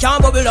a gyal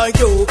can't bubble like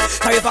you.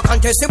 So if I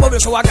contest the bubble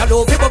show, a gyal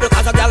love the bubble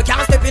 'cause a gyal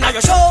can't step in at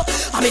your show.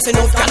 I miss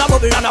enough gyal a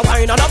bubble and a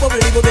wine and a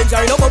bubble, the Benz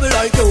ain't no bubble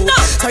like you.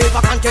 So if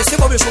I contest the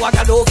bubble show, a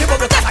gyal love the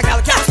bubble 'cause a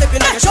gyal can't step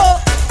in at your show.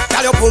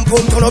 Gyal your pum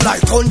pum turn up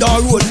like thunder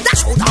roll.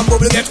 Dash out and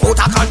bubble get out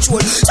of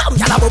control. Some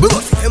gyal a bubble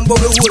but them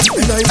bubble hole.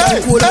 And I'm so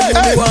cool and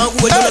you want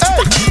hold on a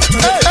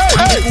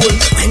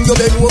when you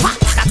bend over,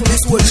 back to the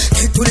soul.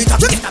 Take to the top,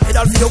 get a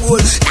pedal for your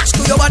goal. Dash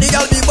to your body,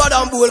 gyal, big bad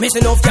and bold. Miss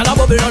enough gyal a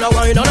bubble and a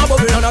wine and a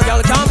bubble and a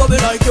gyal can't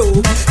bubble like you.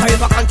 So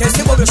if I contest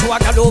the bubble show, a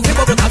gyal love the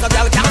bubble 'cause a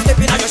gyal can't step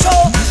in at your show.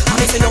 I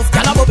miss enough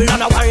gyal a bubble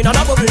and a wine and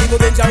a bubble, the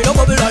Benz ain't no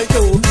bubble like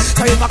you.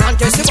 So if I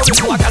contest the bubble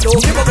show, a gyal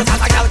love the bubble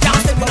 'cause a gyal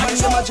can't step in at your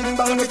show. Imagine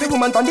bang with the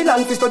woman from the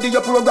land to study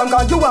your program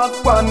 'cause you have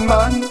one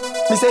man.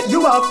 Me say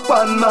you have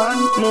one man.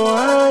 No,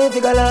 I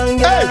think a long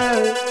girl.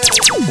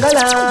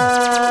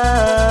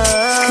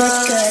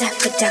 Good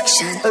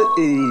production.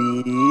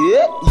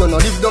 You no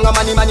live down a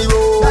money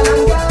road.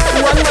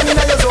 One man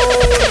inna your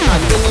zone,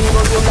 and then him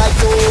go like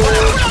so.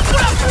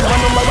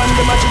 Number one,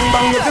 the machine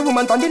bang with the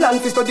woman from the land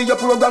to study your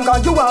program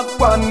 'cause you have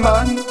one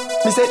man.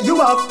 Me say you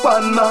have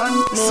one man.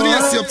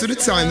 Slacy up to the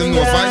time, them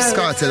know Vibes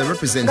Cartel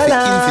represent the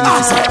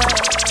Infinity Sound.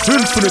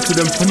 Infinity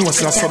them for no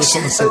say I saw the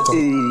something center.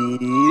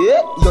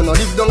 You no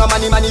live down a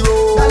money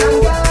road.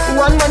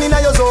 One man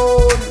inna your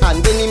zone,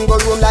 and then him go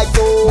roam like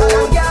so.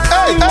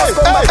 Hey, must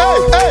come back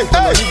home.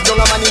 You no live down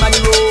a money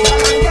road.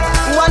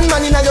 One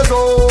man inna your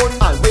zone,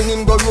 and when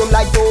him go roam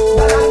like so.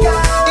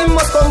 Him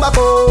must come back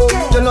home.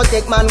 You no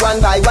take man one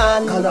by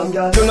one.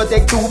 You no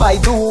take 2 by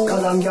 2.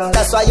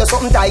 That's why you're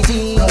something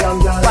tighty.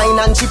 Wine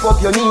and chip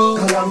up your knee.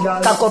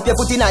 Cock up your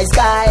foot in the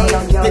sky.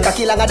 Make a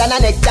kill longer than a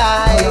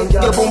necktie.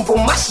 Your boom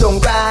boom mash don't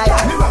cry.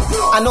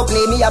 And no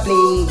play me a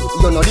play.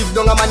 You no live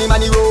down a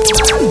money road.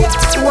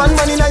 One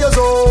man inna your